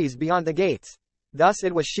in the trees beyond the gates. Thus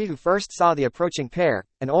it was she who first saw the approaching pair,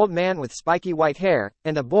 an old man with spiky white hair,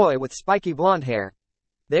 and a boy with spiky blonde hair.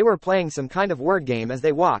 They were playing some kind of word game as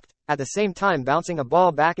they walked, at the same time bouncing a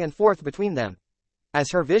ball back and forth between them.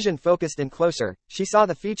 As her vision focused in closer, she saw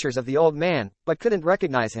the features of the old man, but couldn't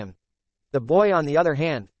recognize him. The boy on the other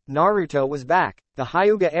hand, Naruto was back. The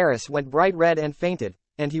Hyuga heiress went bright red and fainted,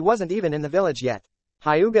 and he wasn't even in the village yet.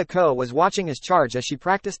 Hyuga Ko was watching his charge as she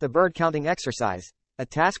practiced the bird counting exercise, a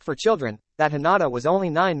task for children. That Hinata was only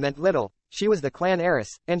 9 meant little, she was the clan heiress,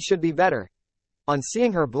 and should be better. On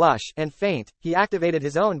seeing her blush and faint, he activated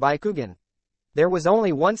his own Byakugan. There was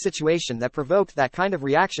only one situation that provoked that kind of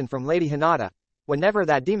reaction from Lady Hinata. Whenever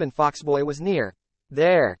that demon foxboy was near.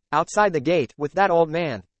 There, outside the gate, with that old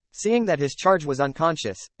man. Seeing that his charge was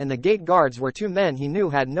unconscious, and the gate guards were 2 men he knew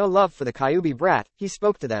had no love for the Kyuubi brat, he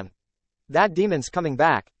spoke to them. That demon's coming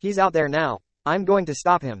back, he's out there now. I'm going to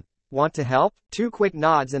stop him. Want to help? 2 quick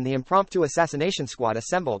nods and the impromptu assassination squad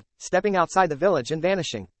assembled, stepping outside the village and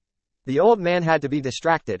vanishing. The old man had to be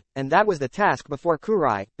distracted, and that was the task before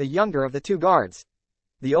Kurai, the younger of the 2 guards.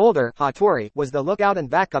 The older, Hattori, was the lookout and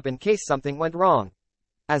backup in case something went wrong.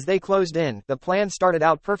 As they closed in, the plan started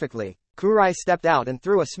out perfectly. Kurai stepped out and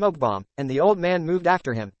threw a smoke bomb, and the old man moved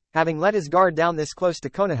after him, having let his guard down this close to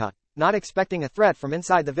Konoha, not expecting a threat from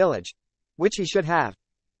inside the village. Which he should have.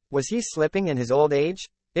 Was he slipping in his old age?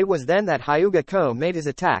 It was then that Hyuga Ko made his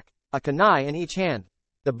attack, a kunai in each hand.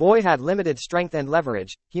 The boy had limited strength and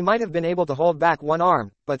leverage, he might have been able to hold back 1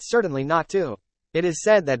 arm, but certainly not 2. It is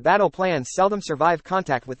said that battle plans seldom survive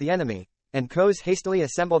contact with the enemy, and Ko's hastily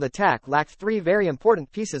assembled attack lacked 3 very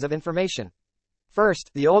important pieces of information.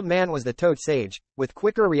 First, the old man was the Toad Sage, with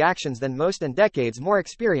quicker reactions than most and decades more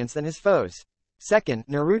experience than his foes. Second,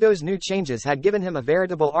 Naruto's new changes had given him a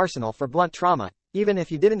veritable arsenal for blunt trauma, even if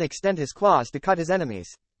he didn't extend his claws to cut his enemies.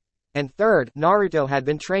 And third, Naruto had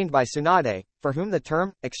been trained by Tsunade, for whom the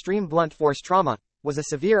term, extreme blunt force trauma, was a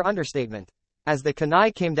severe understatement. As the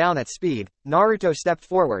kunai came down at speed, Naruto stepped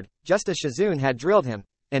forward, just as Shizune had drilled him,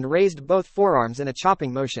 and raised both forearms in a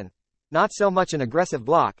chopping motion. Not so much an aggressive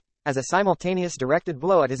block, as a simultaneous directed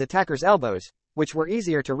blow at his attacker's elbows, which were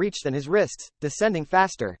easier to reach than his wrists, descending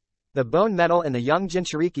faster. The bone metal in the young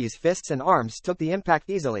Jinchuriki's fists and arms took the impact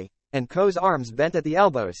easily, and Ko's arms bent at the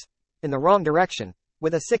elbows, in the wrong direction,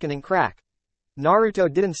 with a sickening crack.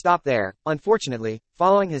 Naruto didn't stop there, unfortunately,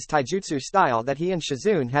 following his taijutsu style that he and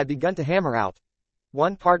Shizune had begun to hammer out.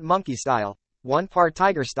 1 part monkey style, 1 part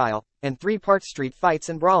tiger style, and 3 parts street fights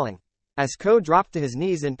and brawling. As Ko dropped to his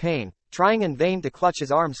knees in pain, trying in vain to clutch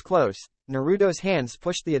his arms close, Naruto's hands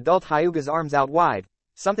pushed the adult Hyuga's arms out wide,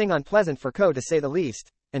 something unpleasant for Ko to say the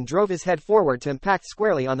least, and drove his head forward to impact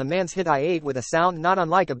squarely on the man's hit I-8 with a sound not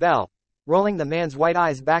unlike a bell, rolling the man's white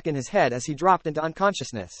eyes back in his head as he dropped into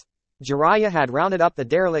unconsciousness. Jiraiya had rounded up the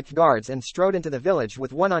derelict guards and strode into the village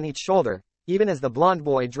with 1 on each shoulder, even as the blonde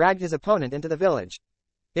boy dragged his opponent into the village.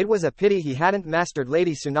 It was a pity he hadn't mastered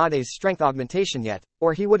Lady Tsunade's strength augmentation yet,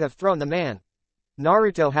 or he would have thrown the man.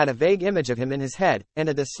 Naruto had a vague image of him in his head, and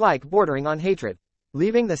a dislike bordering on hatred.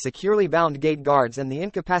 Leaving the securely bound gate guards and the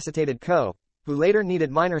incapacitated Ko, who later needed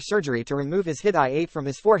minor surgery to remove his hit I-8 from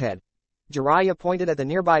his forehead, Jiraiya pointed at the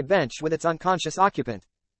nearby bench with its unconscious occupant.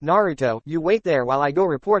 Naruto, you wait there while I go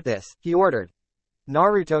report this, he ordered.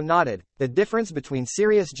 Naruto nodded. The difference between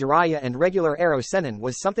serious Jiraiya and regular Arrow Sennin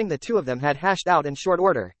was something the 2 of them had hashed out in short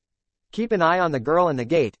order. Keep an eye on the girl in the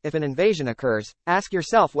gate. If an invasion occurs, ask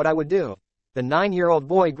yourself what I would do. The 9-year-old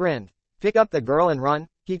boy grinned. Pick up the girl and run,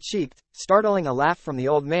 he cheeked, startling a laugh from the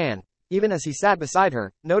old man, even as he sat beside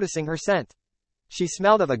her, noticing her scent. She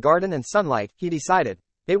smelled of a garden and sunlight, he decided.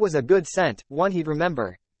 It was a good scent, one he'd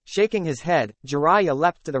remember. Shaking his head, Jiraiya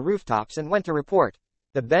leapt to the rooftops and went to report.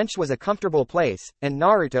 The bench was a comfortable place, and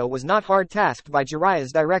Naruto was not hard-tasked by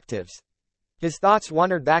Jiraiya's directives. His thoughts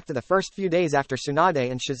wandered back to the first few days after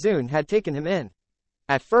Tsunade and Shizune had taken him in.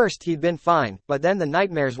 At first he'd been fine, but then the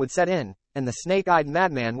nightmares would set in, and the snake-eyed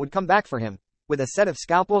madman would come back for him, with a set of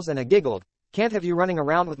scalpels and a giggled, "Can't have you running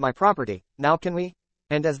around with my property, now can we?"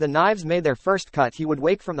 And as the knives made their first cut he would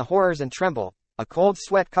wake from the horrors and tremble, a cold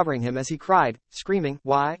sweat covering him as he cried, screaming,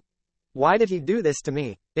 "Why? Why did he do this to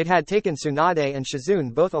me?" It had taken Tsunade and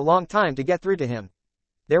Shizune both a long time to get through to him.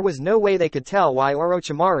 There was no way they could tell why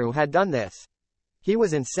Orochimaru had done this. He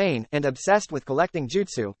was insane, and obsessed with collecting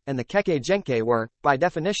jutsu, and the Kekkei Genkai were, by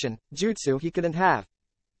definition, jutsu he couldn't have.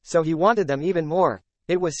 So he wanted them even more.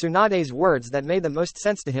 It was Tsunade's words that made the most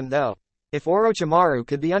sense to him though. If Orochimaru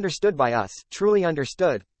could be understood by us, truly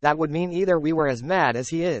understood, that would mean either we were as mad as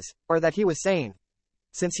he is, or that he was sane.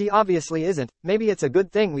 Since he obviously isn't, maybe it's a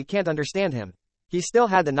good thing we can't understand him. He still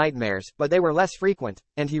had the nightmares, but they were less frequent,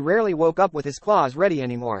 and he rarely woke up with his claws ready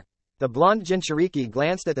anymore. The blonde Jinchuriki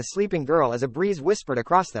glanced at the sleeping girl as a breeze whispered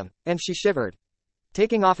across them, and she shivered.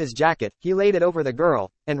 Taking off his jacket, he laid it over the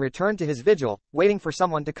girl, and returned to his vigil, waiting for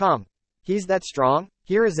someone to come. "He's that strong?"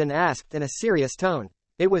 Hiruzen asked in a serious tone.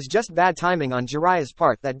 It was just bad timing on Jiraiya's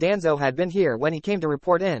part that Danzo had been here when he came to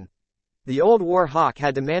report in. The old war hawk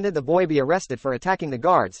had demanded the boy be arrested for attacking the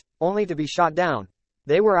guards, only to be shot down.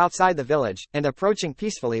 They were outside the village, and approaching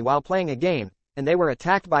peacefully while playing a game, and they were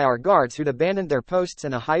attacked by our guards who'd abandoned their posts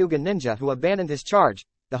and a Hyuga ninja who abandoned his charge,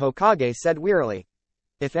 the Hokage said wearily.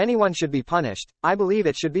 "If anyone should be punished, I believe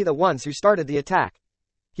it should be the ones who started the attack."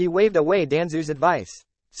 He waved away Danzu's advice.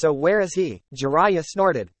 "So where is he?" Jiraiya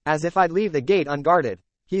snorted, "As if I'd leave the gate unguarded.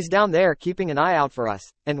 He's down there keeping an eye out for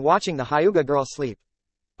us, and watching the Hyuga girl sleep.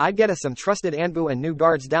 I'd get us some trusted Anbu and new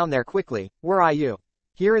guards down there quickly, were I you."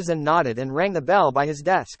 Hiruzen nodded and rang the bell by his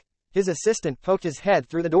desk. His assistant poked his head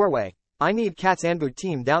through the doorway. "I need Cat's Anbu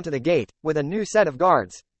team down to the gate, with a new set of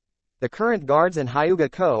guards. The current guards and Hyuga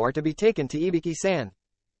Ko are to be taken to Ibiki-san.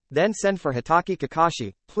 Then send for Hitaki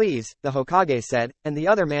Kakashi, please," the Hokage said, and the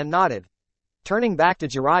other man nodded. Turning back to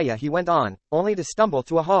Jiraiya he went on, only to stumble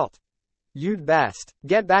to a halt. "You'd best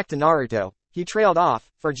get back to Naruto." He trailed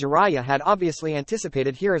off, for Jiraiya had obviously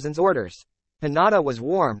anticipated Hiruzen's orders. Hinata was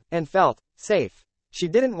warm, and felt safe. She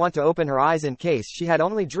didn't want to open her eyes in case she had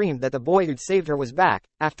only dreamed that the boy who'd saved her was back,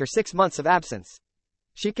 after 6 months of absence.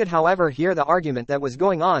 She could however hear the argument that was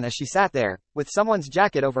going on as she sat there, with someone's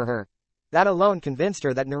jacket over her. That alone convinced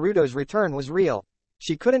her that Naruto's return was real.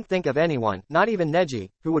 She couldn't think of anyone, not even Neji,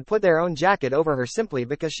 who would put their own jacket over her simply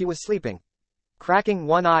because she was sleeping. Cracking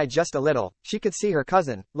one eye just a little, she could see her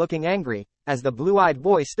cousin, looking angry, as the blue-eyed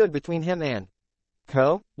boy stood between him and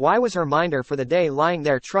Ko. Why was her minder for the day lying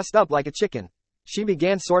there trussed up like a chicken? She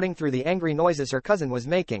began sorting through the angry noises her cousin was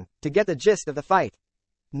making, to get the gist of the fight.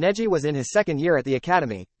 Neji was in his second year at the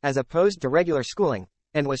academy, as opposed to regular schooling,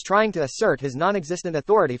 and was trying to assert his non-existent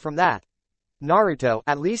authority from that. Naruto,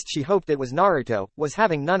 at least she hoped it was Naruto, was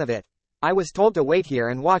having none of it. "I was told to wait here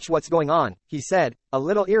and watch what's going on," he said, a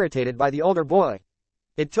little irritated by the older boy.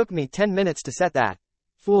 "It took me 10 minutes to set that.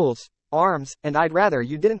 Fool's arms, and I'd rather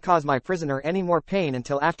you didn't cause my prisoner any more pain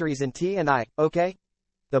until after he's in tea and I, okay?"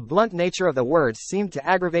 The blunt nature of the words seemed to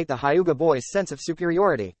aggravate the Hyuga boy's sense of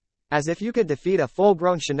superiority. "As if you could defeat a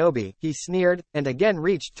full-grown shinobi," he sneered, and again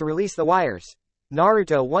reached to release the wires.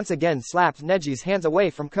 Naruto once again slapped Neji's hands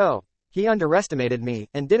away from Ko. "He underestimated me,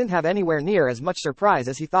 and didn't have anywhere near as much surprise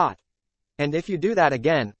as he thought. And if you do that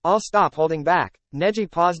again, I'll stop holding back." Neji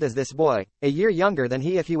paused as this boy, a year younger than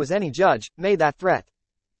he if he was any judge, made that threat.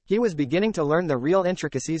 He was beginning to learn the real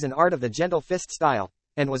intricacies and art of the gentle fist style,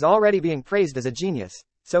 and was already being praised as a genius,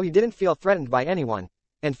 so he didn't feel threatened by anyone,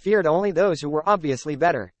 and feared only those who were obviously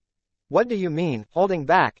better. "What do you mean, holding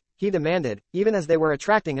back?" he demanded, even as they were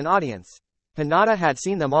attracting an audience. Hinata had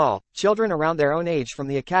seen them all, children around their own age from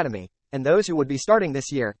the academy, and those who would be starting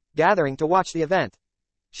this year, gathering to watch the event.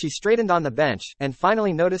 She straightened on the bench, and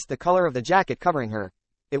finally noticed the color of the jacket covering her.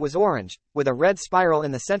 It was orange, with a red spiral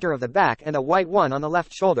in the center of the back and a white one on the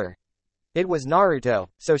left shoulder. It was Naruto.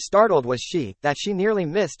 So startled was she, that she nearly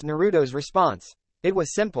missed Naruto's response. It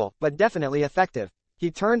was simple, but definitely effective.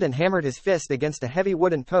 He turned and hammered his fist against a heavy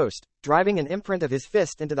wooden post, driving an imprint of his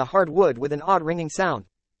fist into the hard wood with an odd ringing sound.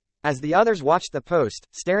 As the others watched the post,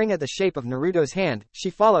 staring at the shape of Naruto's hand, she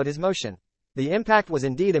followed his motion. The impact was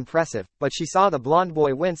indeed impressive, but she saw the blonde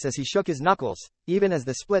boy wince as he shook his knuckles, even as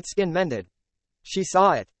the split skin mended. She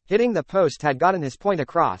saw it. Hitting the post had gotten his point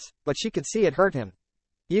across, but she could see it hurt him.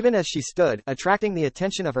 Even as she stood, attracting the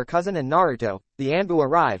attention of her cousin and Naruto, the Anbu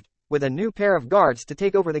arrived, with a new pair of guards to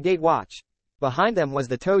take over the gate watch. Behind them was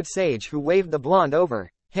the Toad Sage who waved the blonde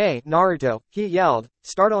over. "Hey, Naruto," he yelled,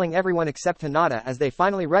 startling everyone except Hinata as they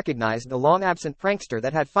finally recognized the long-absent prankster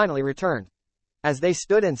that had finally returned. As they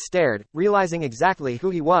stood and stared, realizing exactly who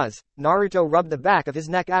he was, Naruto rubbed the back of his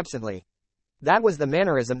neck absently. That was the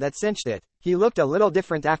mannerism that cinched it. He looked a little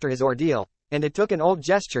different after his ordeal, and it took an old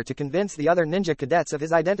gesture to convince the other ninja cadets of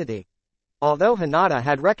his identity. Although Hinata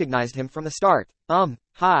had recognized him from the start.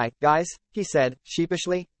 Hi, guys," he said,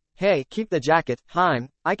 sheepishly. "Hey, keep the jacket,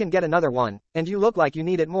 I can get another one, and you look like you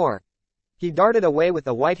need it more." He darted away with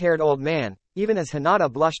the white-haired old man, even as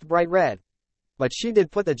Hinata blushed bright red. But she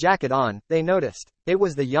did put the jacket on, they noticed. It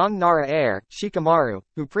was the young Nara heir, Shikamaru,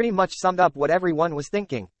 who pretty much summed up what everyone was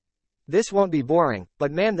thinking. This won't be boring,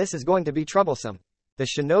 but man, this is going to be troublesome. The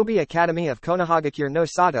Shinobi Academy of Konohagakure no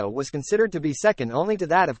Sato was considered to be second only to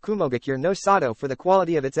that of Kumogakure no Sato for the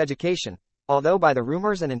quality of its education, although by the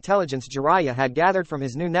rumors and intelligence Jiraiya had gathered from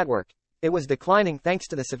his new network, it was declining thanks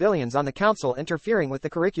to the civilians on the council interfering with the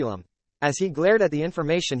curriculum. As he glared at the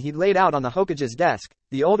information he'd laid out on the Hokage's desk,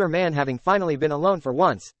 the older man having finally been alone for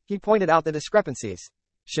once, he pointed out the discrepancies.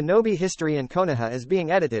 Shinobi history in Konoha is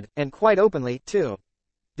being edited, and quite openly, too.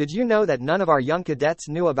 Did you know that none of our young cadets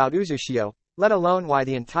knew about Uzushio, let alone why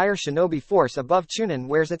the entire shinobi force above Chunin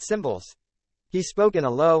wears its symbols? He spoke in a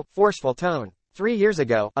low, forceful tone. 3 years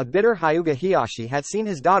ago, a bitter Hyuga Hiyashi had seen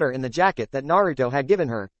his daughter in the jacket that Naruto had given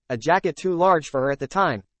her, a jacket too large for her at the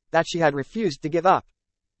time, that she had refused to give up.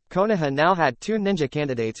 Konoha now had 2 ninja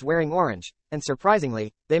candidates wearing orange, and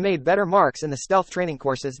surprisingly, they made better marks in the stealth training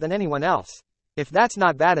courses than anyone else. If that's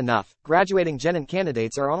not bad enough, graduating genin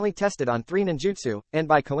candidates are only tested on 3 ninjutsu, and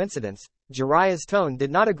by coincidence, Jiraiya's tone did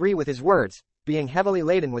not agree with his words, being heavily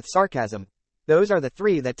laden with sarcasm. Those are the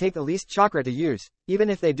 3 that take the least chakra to use, even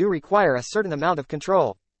if they do require a certain amount of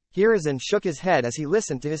control. Hiruzen shook his head as he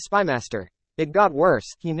listened to his spymaster. It got worse,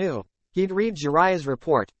 he knew. He'd read Jiraiya's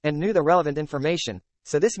report, and knew the relevant information,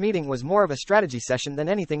 so this meeting was more of a strategy session than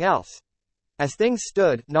anything else. As things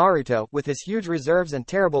stood, Naruto, with his huge reserves and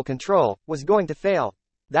terrible control, was going to fail.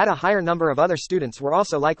 That a higher number of other students were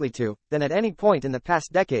also likely to, than at any point in the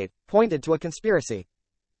past decade, pointed to a conspiracy.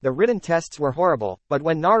 The written tests were horrible, but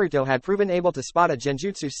when Naruto had proven able to spot a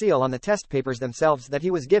genjutsu seal on the test papers themselves that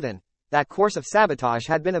he was given, that course of sabotage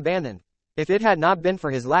had been abandoned. If it had not been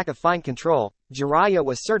for his lack of fine control, Jiraiya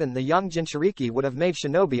was certain the young Jinchuriki would have made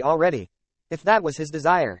shinobi already. If that was his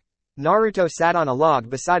desire. Naruto sat on a log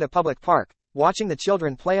beside a public park, watching the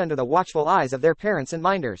children play under the watchful eyes of their parents and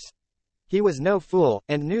minders. He was no fool,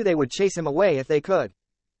 and knew they would chase him away if they could.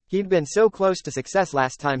 He'd been so close to success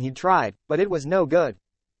last time he'd tried, but it was no good.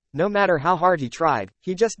 No matter how hard he tried,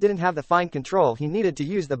 he just didn't have the fine control he needed to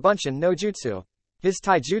use the Bunshin no Jutsu. His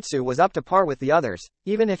taijutsu was up to par with the others,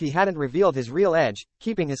 even if he hadn't revealed his real edge,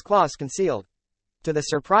 keeping his claws concealed. To the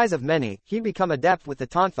surprise of many, he'd become adept with the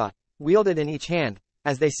tonfa, wielded in each hand,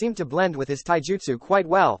 as they seemed to blend with his taijutsu quite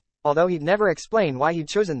well, although he'd never explain why he'd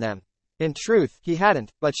chosen them. In truth, he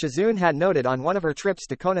hadn't, but Shizune had noted on one of her trips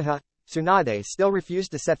to Konoha, Tsunade still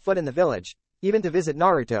refused to set foot in the village, even to visit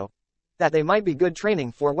Naruto, that they might be good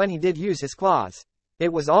training for when he did use his claws.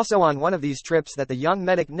 It was also on one of these trips that the young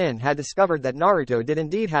medic Nin had discovered that Naruto did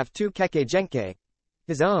indeed have 2 Kekkei Genkei,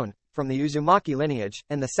 his own, from the Uzumaki lineage,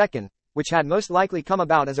 and the second, which had most likely come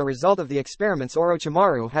about as a result of the experiments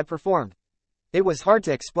Orochimaru had performed. It was hard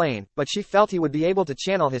to explain, but she felt he would be able to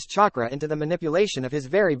channel his chakra into the manipulation of his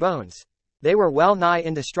very bones. They were well nigh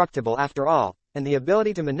indestructible after all, and the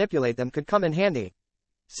ability to manipulate them could come in handy.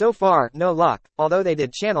 So far, no luck, although they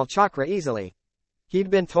did channel chakra easily. He'd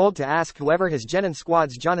been told to ask whoever his genin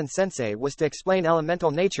squad's Jonin sensei was to explain elemental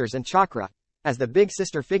natures and chakra, as the big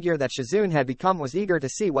sister figure that Shizune had become was eager to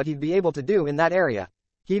see what he'd be able to do in that area.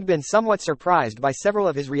 He'd been somewhat surprised by several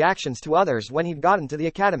of his reactions to others when he'd gotten to the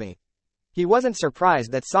academy. He wasn't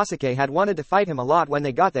surprised that Sasuke had wanted to fight him a lot when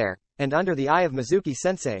they got there, and under the eye of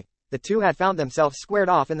Mizuki-sensei, the two had found themselves squared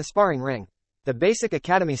off in the sparring ring. The basic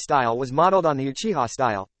academy style was modeled on the Uchiha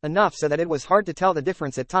style, enough so that it was hard to tell the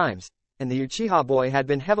difference at times, and the Uchiha boy had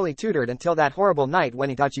been heavily tutored until that horrible night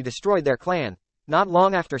when Itachi destroyed their clan, not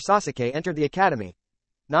long after Sasuke entered the academy.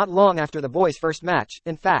 Not long after the boys' first match,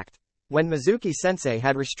 in fact. When Mizuki-sensei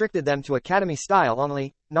had restricted them to academy style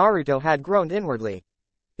only, Naruto had groaned inwardly.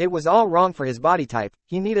 It was all wrong for his body type,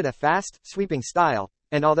 he needed a fast, sweeping style,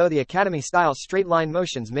 and although the academy style's straight-line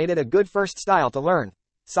motions made it a good first style to learn,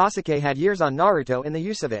 Sasuke had years on Naruto in the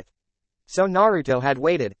use of it. So Naruto had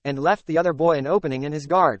waited, and left the other boy an opening in his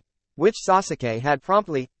guard, which Sasuke had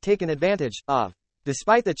promptly taken advantage of.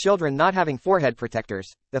 Despite the children not having forehead protectors,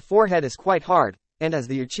 the forehead is quite hard, and as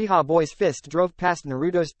the Uchiha boy's fist drove past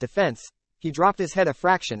Naruto's defense, he dropped his head a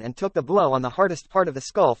fraction and took the blow on the hardest part of the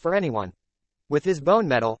skull for anyone. With his bone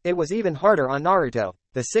metal, it was even harder on Naruto.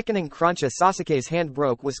 The sickening crunch as Sasuke's hand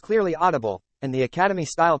broke was clearly audible, and the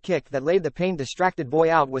academy-style kick that laid the pain-distracted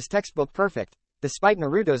boy out was textbook perfect, despite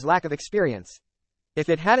Naruto's lack of experience. If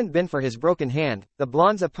it hadn't been for his broken hand, the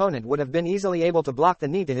blonde's opponent would have been easily able to block the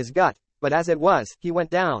knee to his gut, but as it was, he went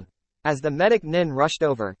down. As the medic Nin rushed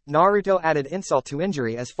over, Naruto added insult to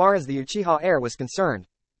injury as far as the Uchiha heir was concerned,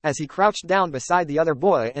 as he crouched down beside the other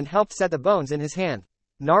boy and helped set the bones in his hand.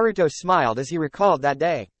 Naruto smiled as he recalled that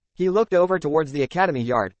day. He looked over towards the academy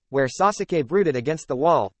yard, where Sasuke brooded against the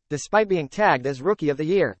wall, despite being tagged as Rookie of the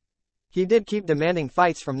Year. He did keep demanding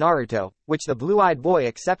fights from Naruto, which the blue-eyed boy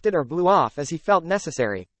accepted or blew off as he felt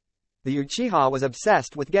necessary. The Uchiha was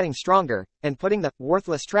obsessed with getting stronger, and putting the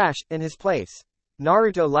worthless trash in his place.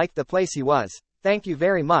 Naruto liked the place he was, thank you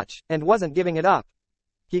very much, and wasn't giving it up.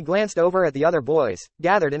 He glanced over at the other boys,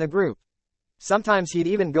 gathered in a group. Sometimes he'd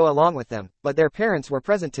even go along with them, but their parents were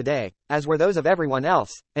present today, as were those of everyone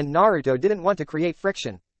else, and Naruto didn't want to create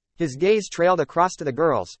friction. His gaze trailed across to the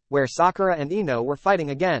girls, where Sakura and Ino were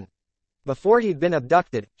fighting again. Before he'd been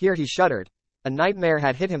abducted, here he shuddered. A nightmare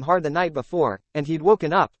had hit him hard the night before, and he'd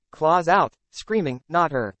woken up, claws out, screaming,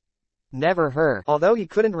 not her. Never her. Although he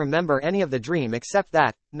couldn't remember any of the dream except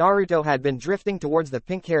that, Naruto had been drifting towards the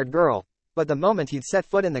pink-haired girl, but the moment he'd set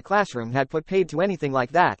foot in the classroom had put paid to anything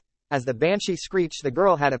like that. As the banshee screech the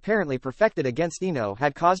girl had apparently perfected against Ino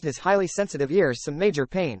had caused his highly sensitive ears some major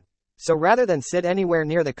pain. So rather than sit anywhere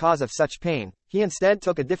near the cause of such pain, he instead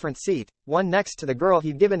took a different seat, one next to the girl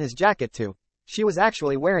he'd given his jacket to. She was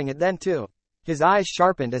actually wearing it then too. His eyes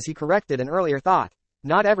sharpened as he corrected an earlier thought.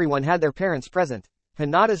 Not everyone had their parents present.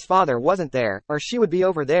 Hinata's father wasn't there, or she would be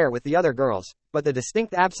over there with the other girls, but the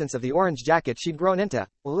distinct absence of the orange jacket she'd grown into,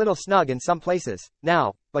 a little snug in some places,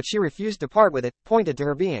 now, but she refused to part with it, pointed to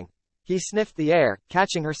her being. He sniffed the air,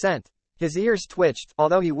 catching her scent. His ears twitched,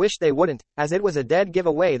 although he wished they wouldn't, as it was a dead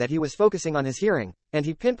giveaway that he was focusing on his hearing, and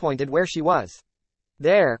he pinpointed where she was.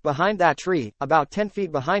 There, behind that tree, about 10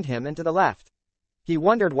 feet behind him and to the left. He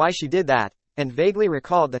wondered why she did that, and vaguely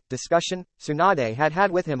recalled the discussion Tsunade had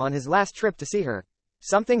had with him on his last trip to see her.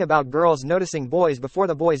 Something about girls noticing boys before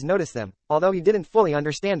the boys noticed them, although he didn't fully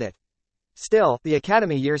understand it. Still, the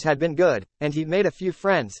academy years had been good, and he'd made a few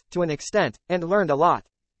friends, to an extent, and learned a lot.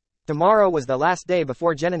 Tomorrow was the last day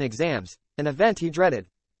before Genin exams, an event he dreaded.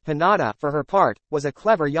 Hinata, for her part, was a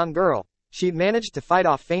clever young girl. She'd managed to fight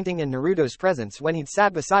off fainting in Naruto's presence when he'd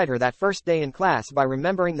sat beside her that first day in class by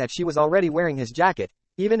remembering that she was already wearing his jacket,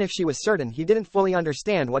 even if she was certain he didn't fully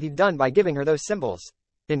understand what he'd done by giving her those symbols.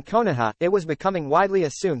 In Konoha, it was becoming widely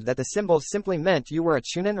assumed that the symbols simply meant you were a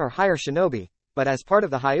Chunin or higher shinobi, but as part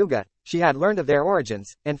of the Hyuga, she had learned of their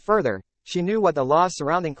origins, and further, she knew what the laws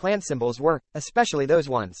surrounding clan symbols were, especially those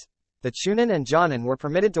ones. The Chunin and Jonin were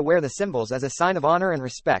permitted to wear the symbols as a sign of honor and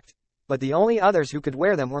respect, but the only others who could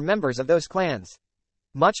wear them were members of those clans.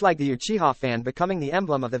 Much like the Uchiha fan becoming the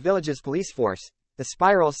emblem of the village's police force, the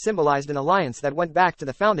spirals symbolized an alliance that went back to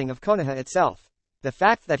the founding of Konoha itself. The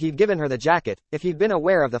fact that he'd given her the jacket, if he'd been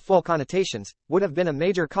aware of the full connotations, would have been a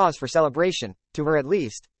major cause for celebration, to her at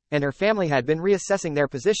least, and her family had been reassessing their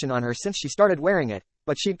position on her since she started wearing it,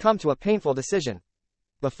 but she'd come to a painful decision.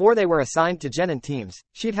 Before they were assigned to Genin teams,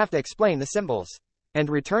 she'd have to explain the symbols, and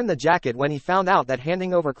return the jacket when he found out that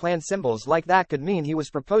handing over clan symbols like that could mean he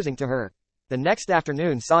was proposing to her. The next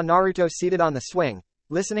afternoon saw Naruto seated on the swing,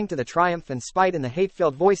 listening to the triumph and spite in the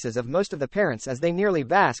hate-filled voices of most of the parents as they nearly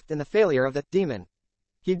basked in the failure of the demon.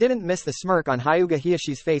 He didn't miss the smirk on Hyuga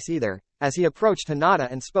Hiyoshi's face either, as he approached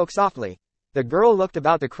Hinata and spoke softly. The girl looked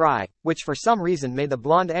about to cry, which for some reason made the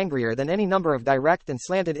blonde angrier than any number of direct and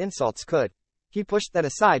slanted insults could. He pushed that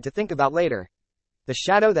aside to think about later. The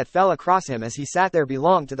shadow that fell across him as he sat there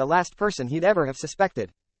belonged to the last person he'd ever have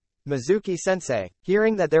suspected. Mizuki-sensei,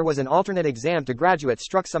 hearing that there was an alternate exam to graduate,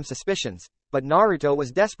 struck some suspicions, but Naruto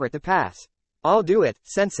was desperate to pass. "I'll do it,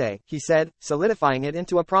 sensei," he said, solidifying it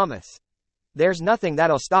into a promise. "There's nothing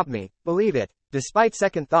that'll stop me, believe it." Despite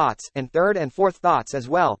second thoughts, and third and fourth thoughts as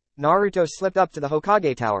well, Naruto slipped up to the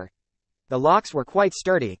Hokage tower. The locks were quite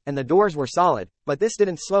sturdy, and the doors were solid, but this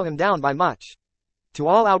didn't slow him down by much. To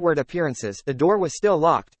all outward appearances, the door was still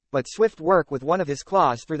locked, but swift work with one of his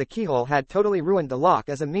claws through the keyhole had totally ruined the lock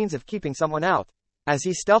as a means of keeping someone out. As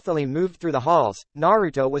he stealthily moved through the halls,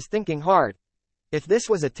 Naruto was thinking hard. If this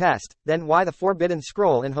was a test, then why the forbidden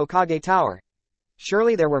scroll in Hokage Tower?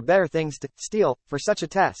 Surely there were better things to steal for such a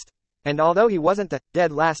test. And although he wasn't the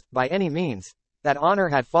dead last by any means, that honor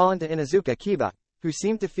had fallen to Inuzuka Kiba, who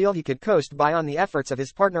seemed to feel he could coast by on the efforts of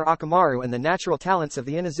his partner Akamaru and the natural talents of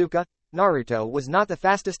the Inuzuka. Naruto was not the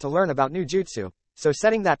fastest to learn about new jutsu, so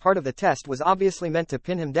setting that part of the test was obviously meant to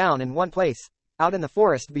pin him down in one place, out in the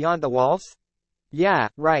forest beyond the walls? Yeah,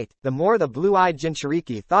 right. The more the blue-eyed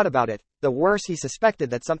Jinchuriki thought about it, the worse he suspected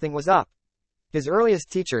that something was up. His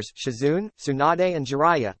earliest teachers, Shizune, Tsunade and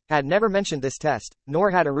Jiraiya, had never mentioned this test,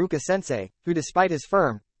 nor had Iruka-sensei, who despite his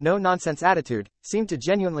firm, no-nonsense attitude, seemed to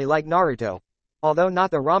genuinely like Naruto. Although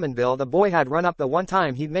not the ramen bill the boy had run up the one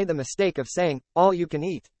time he'd made the mistake of saying, "all you can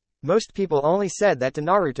eat." Most people only said that to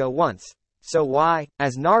Naruto once. So why?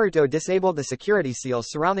 As Naruto disabled the security seals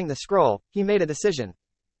surrounding the scroll, he made a decision.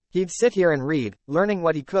 He'd sit here and read, learning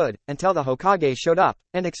what he could, until the Hokage showed up,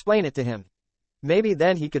 and explain it to him. Maybe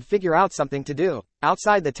then he could figure out something to do.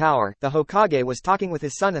 Outside the tower, the Hokage was talking with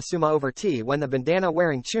his son Asuma over tea when the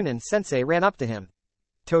bandana-wearing Chunin-sensei ran up to him.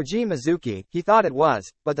 Toji Mizuki, he thought it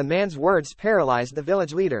was, but the man's words paralyzed the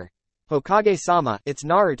village leader. Hokage-sama, it's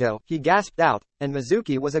Naruto, he gasped out, and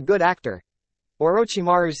Mizuki was a good actor.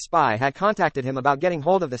 Orochimaru's spy had contacted him about getting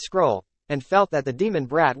hold of the scroll, and felt that the demon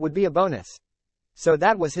brat would be a bonus. So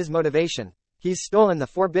that was his motivation. He's stolen the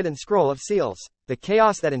forbidden scroll of seals. The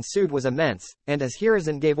chaos that ensued was immense, and as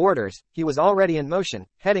Hiruzen gave orders, he was already in motion,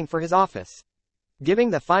 heading for his office.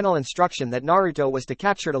 Giving the final instruction that Naruto was to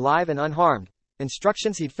captured alive and unharmed,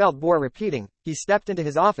 instructions he'd felt bore repeating, he stepped into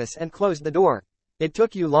his office and closed the door. It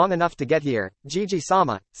took you long enough to get here,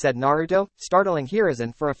 Jiji-sama, said Naruto, startling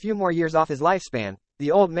Hiruzen for a few more years off his lifespan.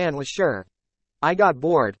 The old man was sure. I got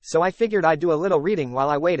bored, so I figured I'd do a little reading while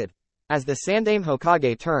I waited. As the Sandaime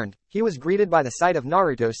Hokage turned, he was greeted by the sight of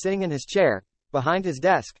Naruto sitting in his chair, behind his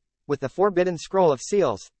desk, with the forbidden scroll of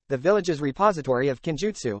seals, the village's repository of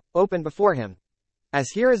kinjutsu, open before him.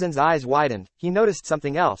 As Hiruzen's eyes widened, he noticed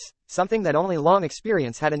something else, something that only long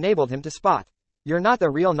experience had enabled him to spot. You're not the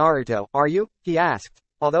real Naruto, are you? He asked,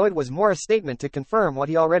 although it was more a statement to confirm what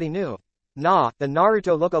he already knew. Nah, the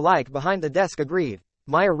Naruto look-alike behind the desk agreed.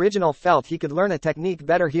 My original felt he could learn a technique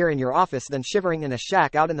better here in your office than shivering in a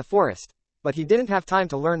shack out in the forest. But he didn't have time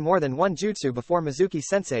to learn more than one jutsu before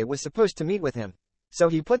Mizuki-sensei was supposed to meet with him. So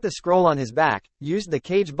he put the scroll on his back, used the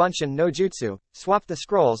Kage Bunshin no jutsu, swapped the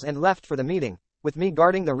scrolls and left for the meeting, with me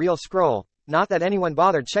guarding the real scroll, not that anyone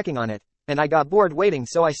bothered checking on it, and I got bored waiting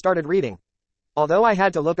so I started reading. Although I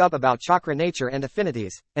had to look up about chakra nature and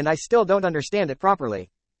affinities, and I still don't understand it properly.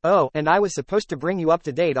 Oh, and I was supposed to bring you up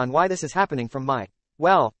to date on why this is happening from my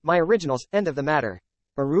originals, end of the matter.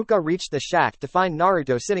 Iruka reached the shack to find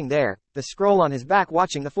Naruto sitting there, the scroll on his back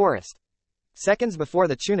watching the forest. Seconds before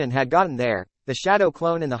the Chunin had gotten there, the shadow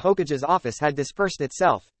clone in the Hokage's office had dispersed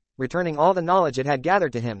itself, returning all the knowledge it had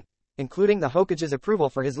gathered to him, including the Hokage's approval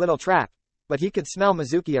for his little trap. But he could smell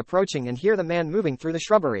Mizuki approaching and hear the man moving through the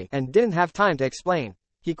shrubbery, and didn't have time to explain.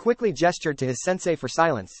 He quickly gestured to his sensei for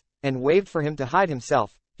silence, and waved for him to hide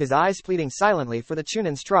himself, his eyes pleading silently for the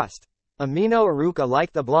Chunin's trust. Amino Iruka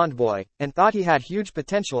liked the blonde boy, and thought he had huge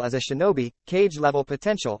potential as a shinobi, Kage-level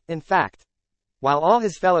potential, in fact. While all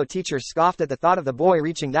his fellow teachers scoffed at the thought of the boy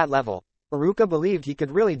reaching that level, Iruka believed he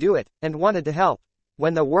could really do it, and wanted to help.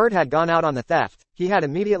 When the word had gone out on the theft, he had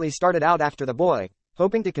immediately started out after the boy,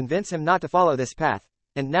 hoping to convince him not to follow this path,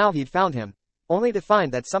 and now he'd found him, only to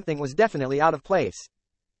find that something was definitely out of place.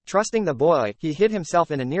 Trusting the boy, he hid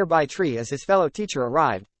himself in a nearby tree as his fellow teacher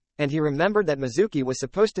arrived, and he remembered that Mizuki was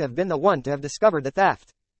supposed to have been the one to have discovered the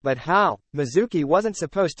theft. But how? Mizuki wasn't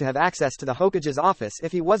supposed to have access to the Hokage's office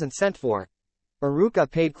if he wasn't sent for. Iruka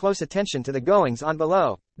paid close attention to the goings-on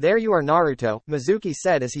below. There you are, Naruto, Mizuki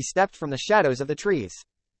said as he stepped from the shadows of the trees.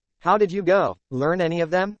 How did you go? Learn any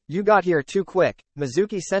of them? You got here too quick,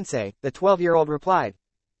 Mizuki-sensei, the 12-year-old replied.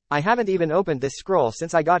 I haven't even opened this scroll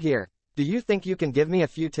since I got here. Do you think you can give me a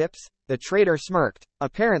few tips? The traitor smirked.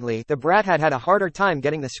 Apparently, the brat had had a harder time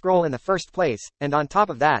getting the scroll in the first place, and on top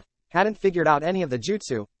of that, hadn't figured out any of the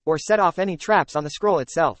jutsu, or set off any traps on the scroll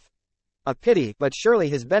itself. A pity, but surely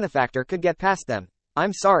his benefactor could get past them.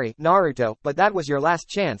 I'm sorry, Naruto, but that was your last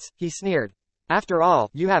chance, he sneered. After all,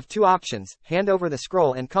 you have two options, hand over the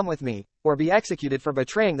scroll and come with me, or be executed for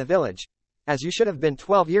betraying the village. As you should have been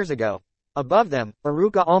 12 years ago. Above them,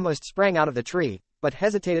 Iruka almost sprang out of the tree, but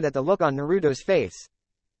hesitated at the look on Naruto's face.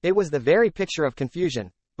 It was the very picture of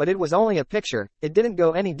confusion, but it was only a picture, it didn't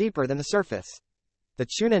go any deeper than the surface. The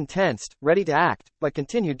Chunin tensed, ready to act, but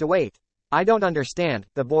continued to wait. I don't understand,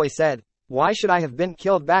 the boy said. Why should I have been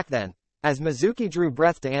killed back then? As Mizuki drew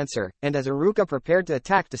breath to answer, and as Iruka prepared to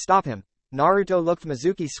attack to stop him, Naruto looked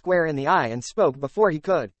Mizuki square in the eye and spoke before he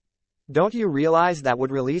could. Don't you realize that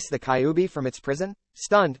would release the Kyuubi from its prison?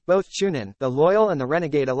 Stunned, both Chunin, the loyal and the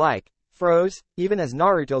renegade alike, froze, even as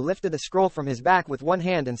Naruto lifted the scroll from his back with one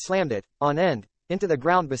hand and slammed it, on end, into the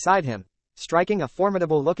ground beside him, striking a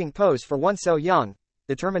formidable-looking pose for one so young,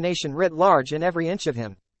 determination writ large in every inch of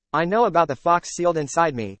him. I know about the fox sealed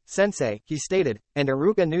inside me, sensei, he stated, and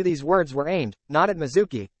Iruka knew these words were aimed, not at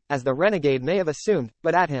Mizuki, as the renegade may have assumed,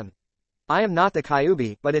 but at him. I am not the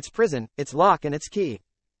Kyuubi, but its prison, its lock and its key.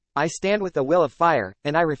 I stand with the will of fire,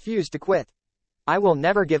 and I refuse to quit. I will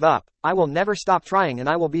never give up, I will never stop trying, and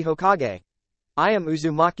I will be Hokage. I am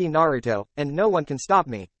Uzumaki Naruto, and no one can stop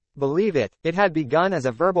me. Believe it. It had begun as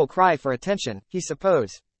a verbal cry for attention, he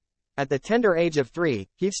supposed. At the tender age of 3,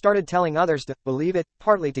 he'd started telling others to believe it,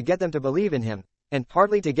 partly to get them to believe in him, and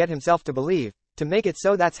partly to get himself to believe, to make it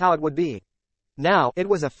so that's how it would be. Now, it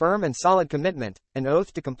was a firm and solid commitment, an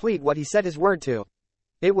oath to complete what he said his word to.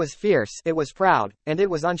 It was fierce, it was proud, and it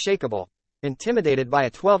was unshakable. Intimidated by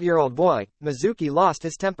a 12-year-old boy, Mizuki lost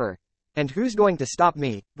his temper. And who's going to stop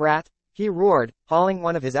me, brat? He roared, hauling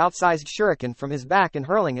one of his outsized shuriken from his back and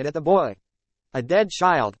hurling it at the boy. A dead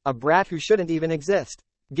child, a brat who shouldn't even exist.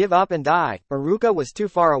 Give up and die. Iruka was too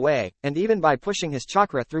far away, and even by pushing his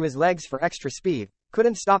chakra through his legs for extra speed,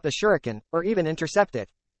 couldn't stop the shuriken, or even intercept it.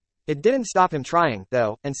 It didn't stop him trying,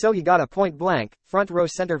 though, and so he got a point-blank, front-row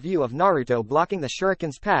center view of Naruto blocking the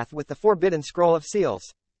shuriken's path with the forbidden scroll of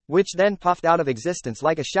seals, which then puffed out of existence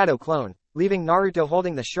like a shadow clone, leaving Naruto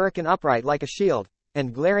holding the shuriken upright like a shield,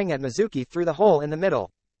 and glaring at Mizuki through the hole in the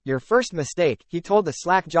middle. Your first mistake, he told the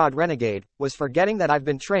slack-jawed renegade, was forgetting that I've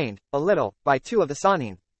been trained, a little, by 2 of the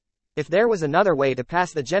Sannin. If there was another way to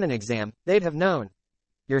pass the Genin exam, they'd have known.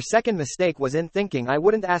 Your second mistake was in thinking I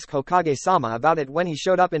wouldn't ask Hokage-sama about it when he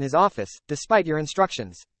showed up in his office, despite your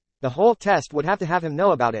instructions. The whole test would have to have him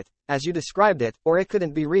know about it, as you described it, or it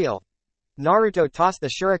couldn't be real. Naruto tossed the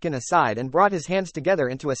shuriken aside and brought his hands together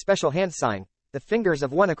into a special hand sign, the fingers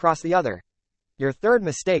of one across the other. Your third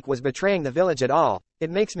mistake was betraying the village at all. It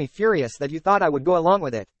makes me furious that you thought I would go along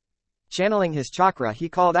with it. Channeling his chakra, he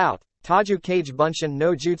called out, Taju Kage Bunshin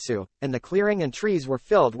no Jutsu, and the clearing and trees were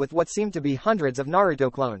filled with what seemed to be hundreds of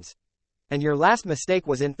Naruto clones. And your last mistake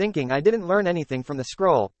was in thinking I didn't learn anything from the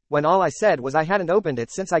scroll, when all I said was I hadn't opened it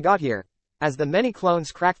since I got here. As the many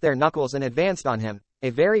clones cracked their knuckles and advanced on him, a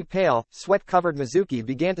very pale, sweat-covered Mizuki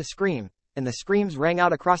began to scream, and the screams rang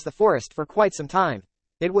out across the forest for quite some time.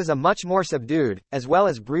 It was a much more subdued, as well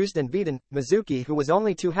as bruised and beaten, Mizuki who was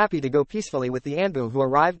only too happy to go peacefully with the Anbu who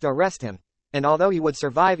arrived to arrest him, and although he would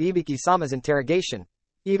survive Ibiki-sama's interrogation,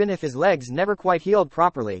 even if his legs never quite healed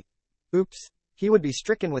properly, he would be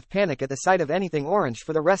stricken with panic at the sight of anything orange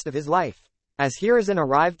for the rest of his life. As Hiruzen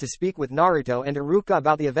arrived to speak with Naruto and Iruka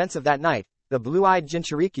about the events of that night, the blue-eyed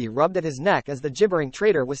Jinchuriki rubbed at his neck as the gibbering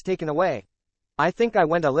traitor was taken away. I think I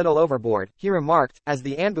went a little overboard, he remarked, as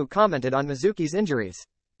the Anbu commented on Mizuki's injuries.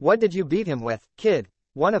 What did you beat him with, kid?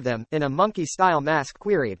 One of them, in a monkey-style mask,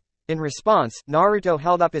 queried. In response, Naruto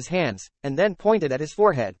held up his hands, and then pointed at his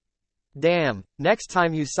forehead. Damn, next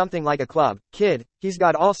time use something like a club, kid, he's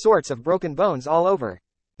got all sorts of broken bones all over.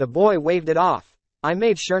 The boy waved it off. I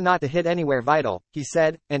made sure not to hit anywhere vital, he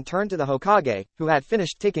said, and turned to the Hokage, who had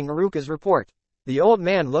finished taking Iruka's report. The old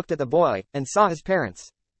man looked at the boy, and saw his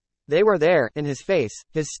parents. They were there, in his face,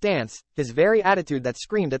 his stance, his very attitude that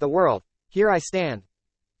screamed at the world. Here I stand.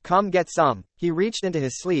 Come get some. He reached into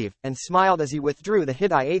his sleeve, and smiled as he withdrew the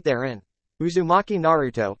hit I ate therein. Uzumaki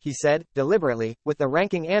Naruto, he said, deliberately, with the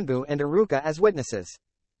ranking Anbu and Iruka as witnesses.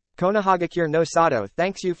 Konohagakure no Sato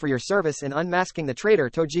thanks you for your service in unmasking the traitor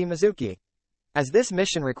Toji Mizuki. As this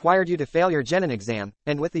mission required you to fail your Genin exam,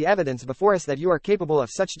 and with the evidence before us that you are capable of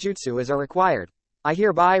such jutsu as are required, I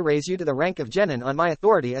hereby raise you to the rank of Genin on my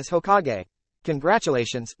authority as Hokage.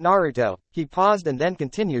 Congratulations, Naruto. He paused and then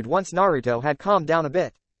continued once Naruto had calmed down a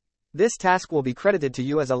bit. This task will be credited to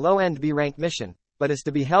you as a low-end B-rank mission, but is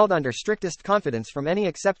to be held under strictest confidence from any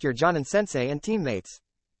except your Jonin sensei and teammates.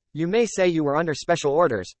 You may say you were under special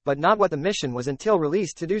orders, but not what the mission was until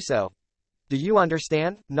released to do so. Do you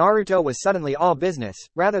understand? Naruto was suddenly all business,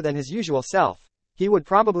 rather than his usual self. He would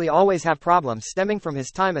probably always have problems stemming from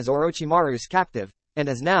his time as Orochimaru's captive, and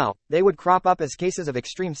as now, they would crop up as cases of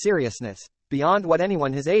extreme seriousness, beyond what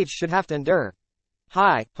anyone his age should have to endure.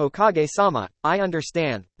 Hi, Hokage-sama, I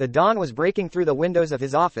understand. The dawn was breaking through the windows of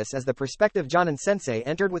his office as the prospective Jonin sensei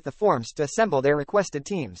entered with the forms to assemble their requested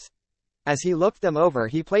teams. As he looked them over,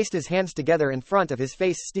 he placed his hands together in front of his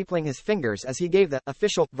face, steepling his fingers as he gave the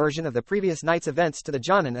official version of the previous night's events to the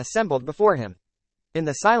Jonin assembled before him. In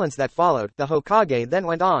the silence that followed, the Hokage then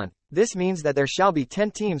went on. This means that there shall be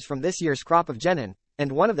 10 teams from this year's crop of Genin,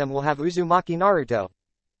 and one of them will have Uzumaki Naruto.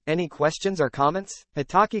 Any questions or comments?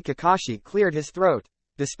 Hitaki Kakashi cleared his throat.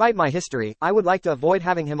 Despite my history, I would like to avoid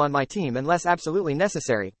having him on my team unless absolutely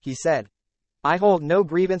necessary, he said. I hold no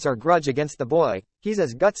grievance or grudge against the boy, he's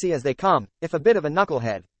as gutsy as they come, if a bit of a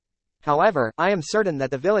knucklehead. However, I am certain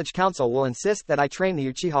that the village council will insist that I train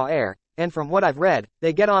the Uchiha heir, and from what I've read,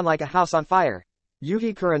 they get on like a house on fire.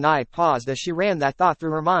 Yuhi Kurenai paused as she ran that thought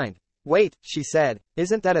through her mind. Wait, she said,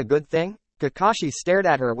 isn't that a good thing? Kakashi stared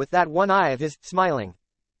at her with that one eye of his, smiling.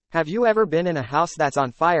 Have you ever been in a house that's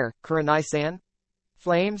on fire, Kurenai-san?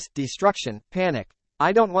 Flames, destruction, panic.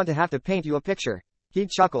 I don't want to have to paint you a picture. He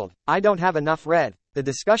chuckled. I don't have enough red. The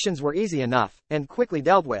discussions were easy enough, and quickly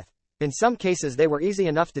dealt with. In some cases they were easy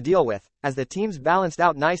enough to deal with, as the teams balanced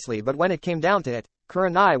out nicely, but when it came down to it,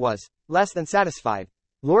 Kurenai was less than satisfied.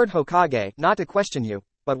 Lord Hokage, not to question you,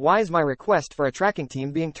 but why is my request for a tracking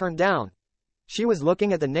team being turned down? She was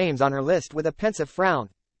looking at the names on her list with a pensive frown.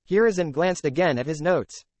 Hiruzen glanced again at his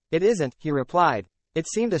notes. It isn't, he replied. It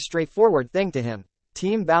seemed a straightforward thing to him.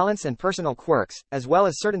 Team balance and personal quirks, as well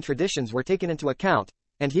as certain traditions, were taken into account,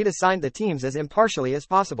 and he'd assigned the teams as impartially as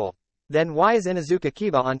possible. Then why is Inuzuka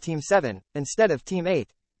Kiba on Team 7, instead of Team 8?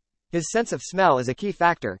 His sense of smell is a key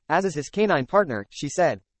factor, as is his canine partner, she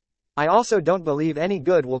said. I also don't believe any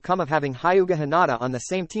good will come of having Hyuga Hinata on the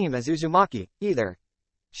same team as Uzumaki, either.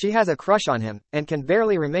 She has a crush on him, and can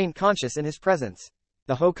barely remain conscious in his presence.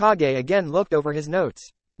 The Hokage again looked over his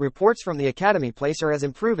notes. Reports from the academy place her as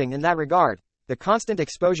improving in that regard. The constant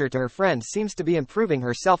exposure to her friend seems to be improving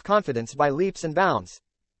her self-confidence by leaps and bounds.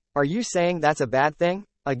 Are you saying that's a bad thing?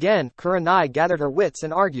 Again, Kurenai gathered her wits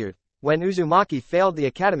and argued. When Uzumaki failed the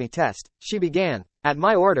academy test, she began. At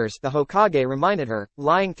my orders, the Hokage reminded her,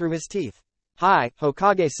 lying through his teeth. Hi,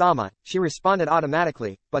 Hokage-sama, she responded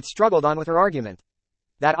automatically, but struggled on with her argument.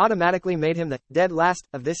 That automatically made him the dead last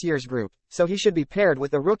of this year's group, so he should be paired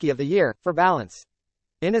with the Rookie of the Year, for balance.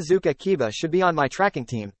 Inuzuka Kiba should be on my tracking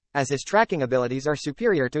team, as his tracking abilities are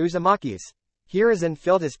superior to Uzumaki's. Hiruzen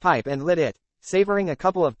filled his pipe and lit it, savoring a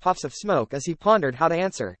couple of puffs of smoke as he pondered how to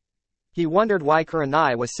answer. He wondered why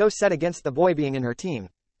Kurenai was so set against the boy being in her team,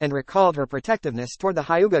 and recalled her protectiveness toward the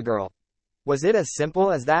Hyuga girl. Was it as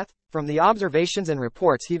simple as that? From the observations and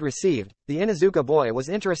reports he'd received, the Inuzuka boy was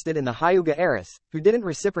interested in the Hyuga heiress, who didn't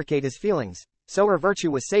reciprocate his feelings, so her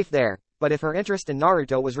virtue was safe there, but if her interest in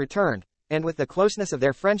Naruto was returned, and with the closeness of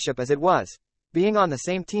their friendship as it was, being on the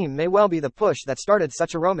same team may well be the push that started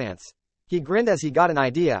such a romance. He grinned as he got an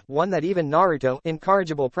idea, one that even Naruto,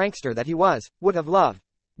 incorrigible prankster that he was, would have loved.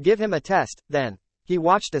 Give him a test, then. He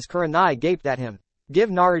watched as Kurenai gaped at him. Give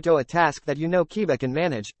Naruto a task that you know Kiba can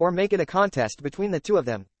manage, or make it a contest between the two of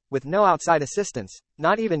them, with no outside assistance,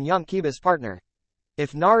 not even young Kiba's partner.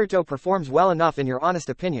 If Naruto performs well enough in your honest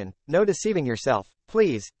opinion, no deceiving yourself,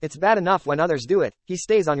 please, it's bad enough when others do it, he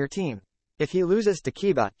stays on your team. If he loses to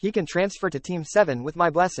Kiba, he can transfer to Team 7 with my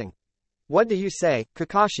blessing. What do you say,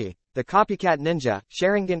 Kakashi? The copycat ninja,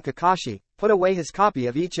 Sharingan Kakashi, put away his copy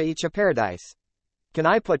of Icha Icha Paradise. Can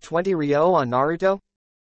I put 20 Ryo on Naruto?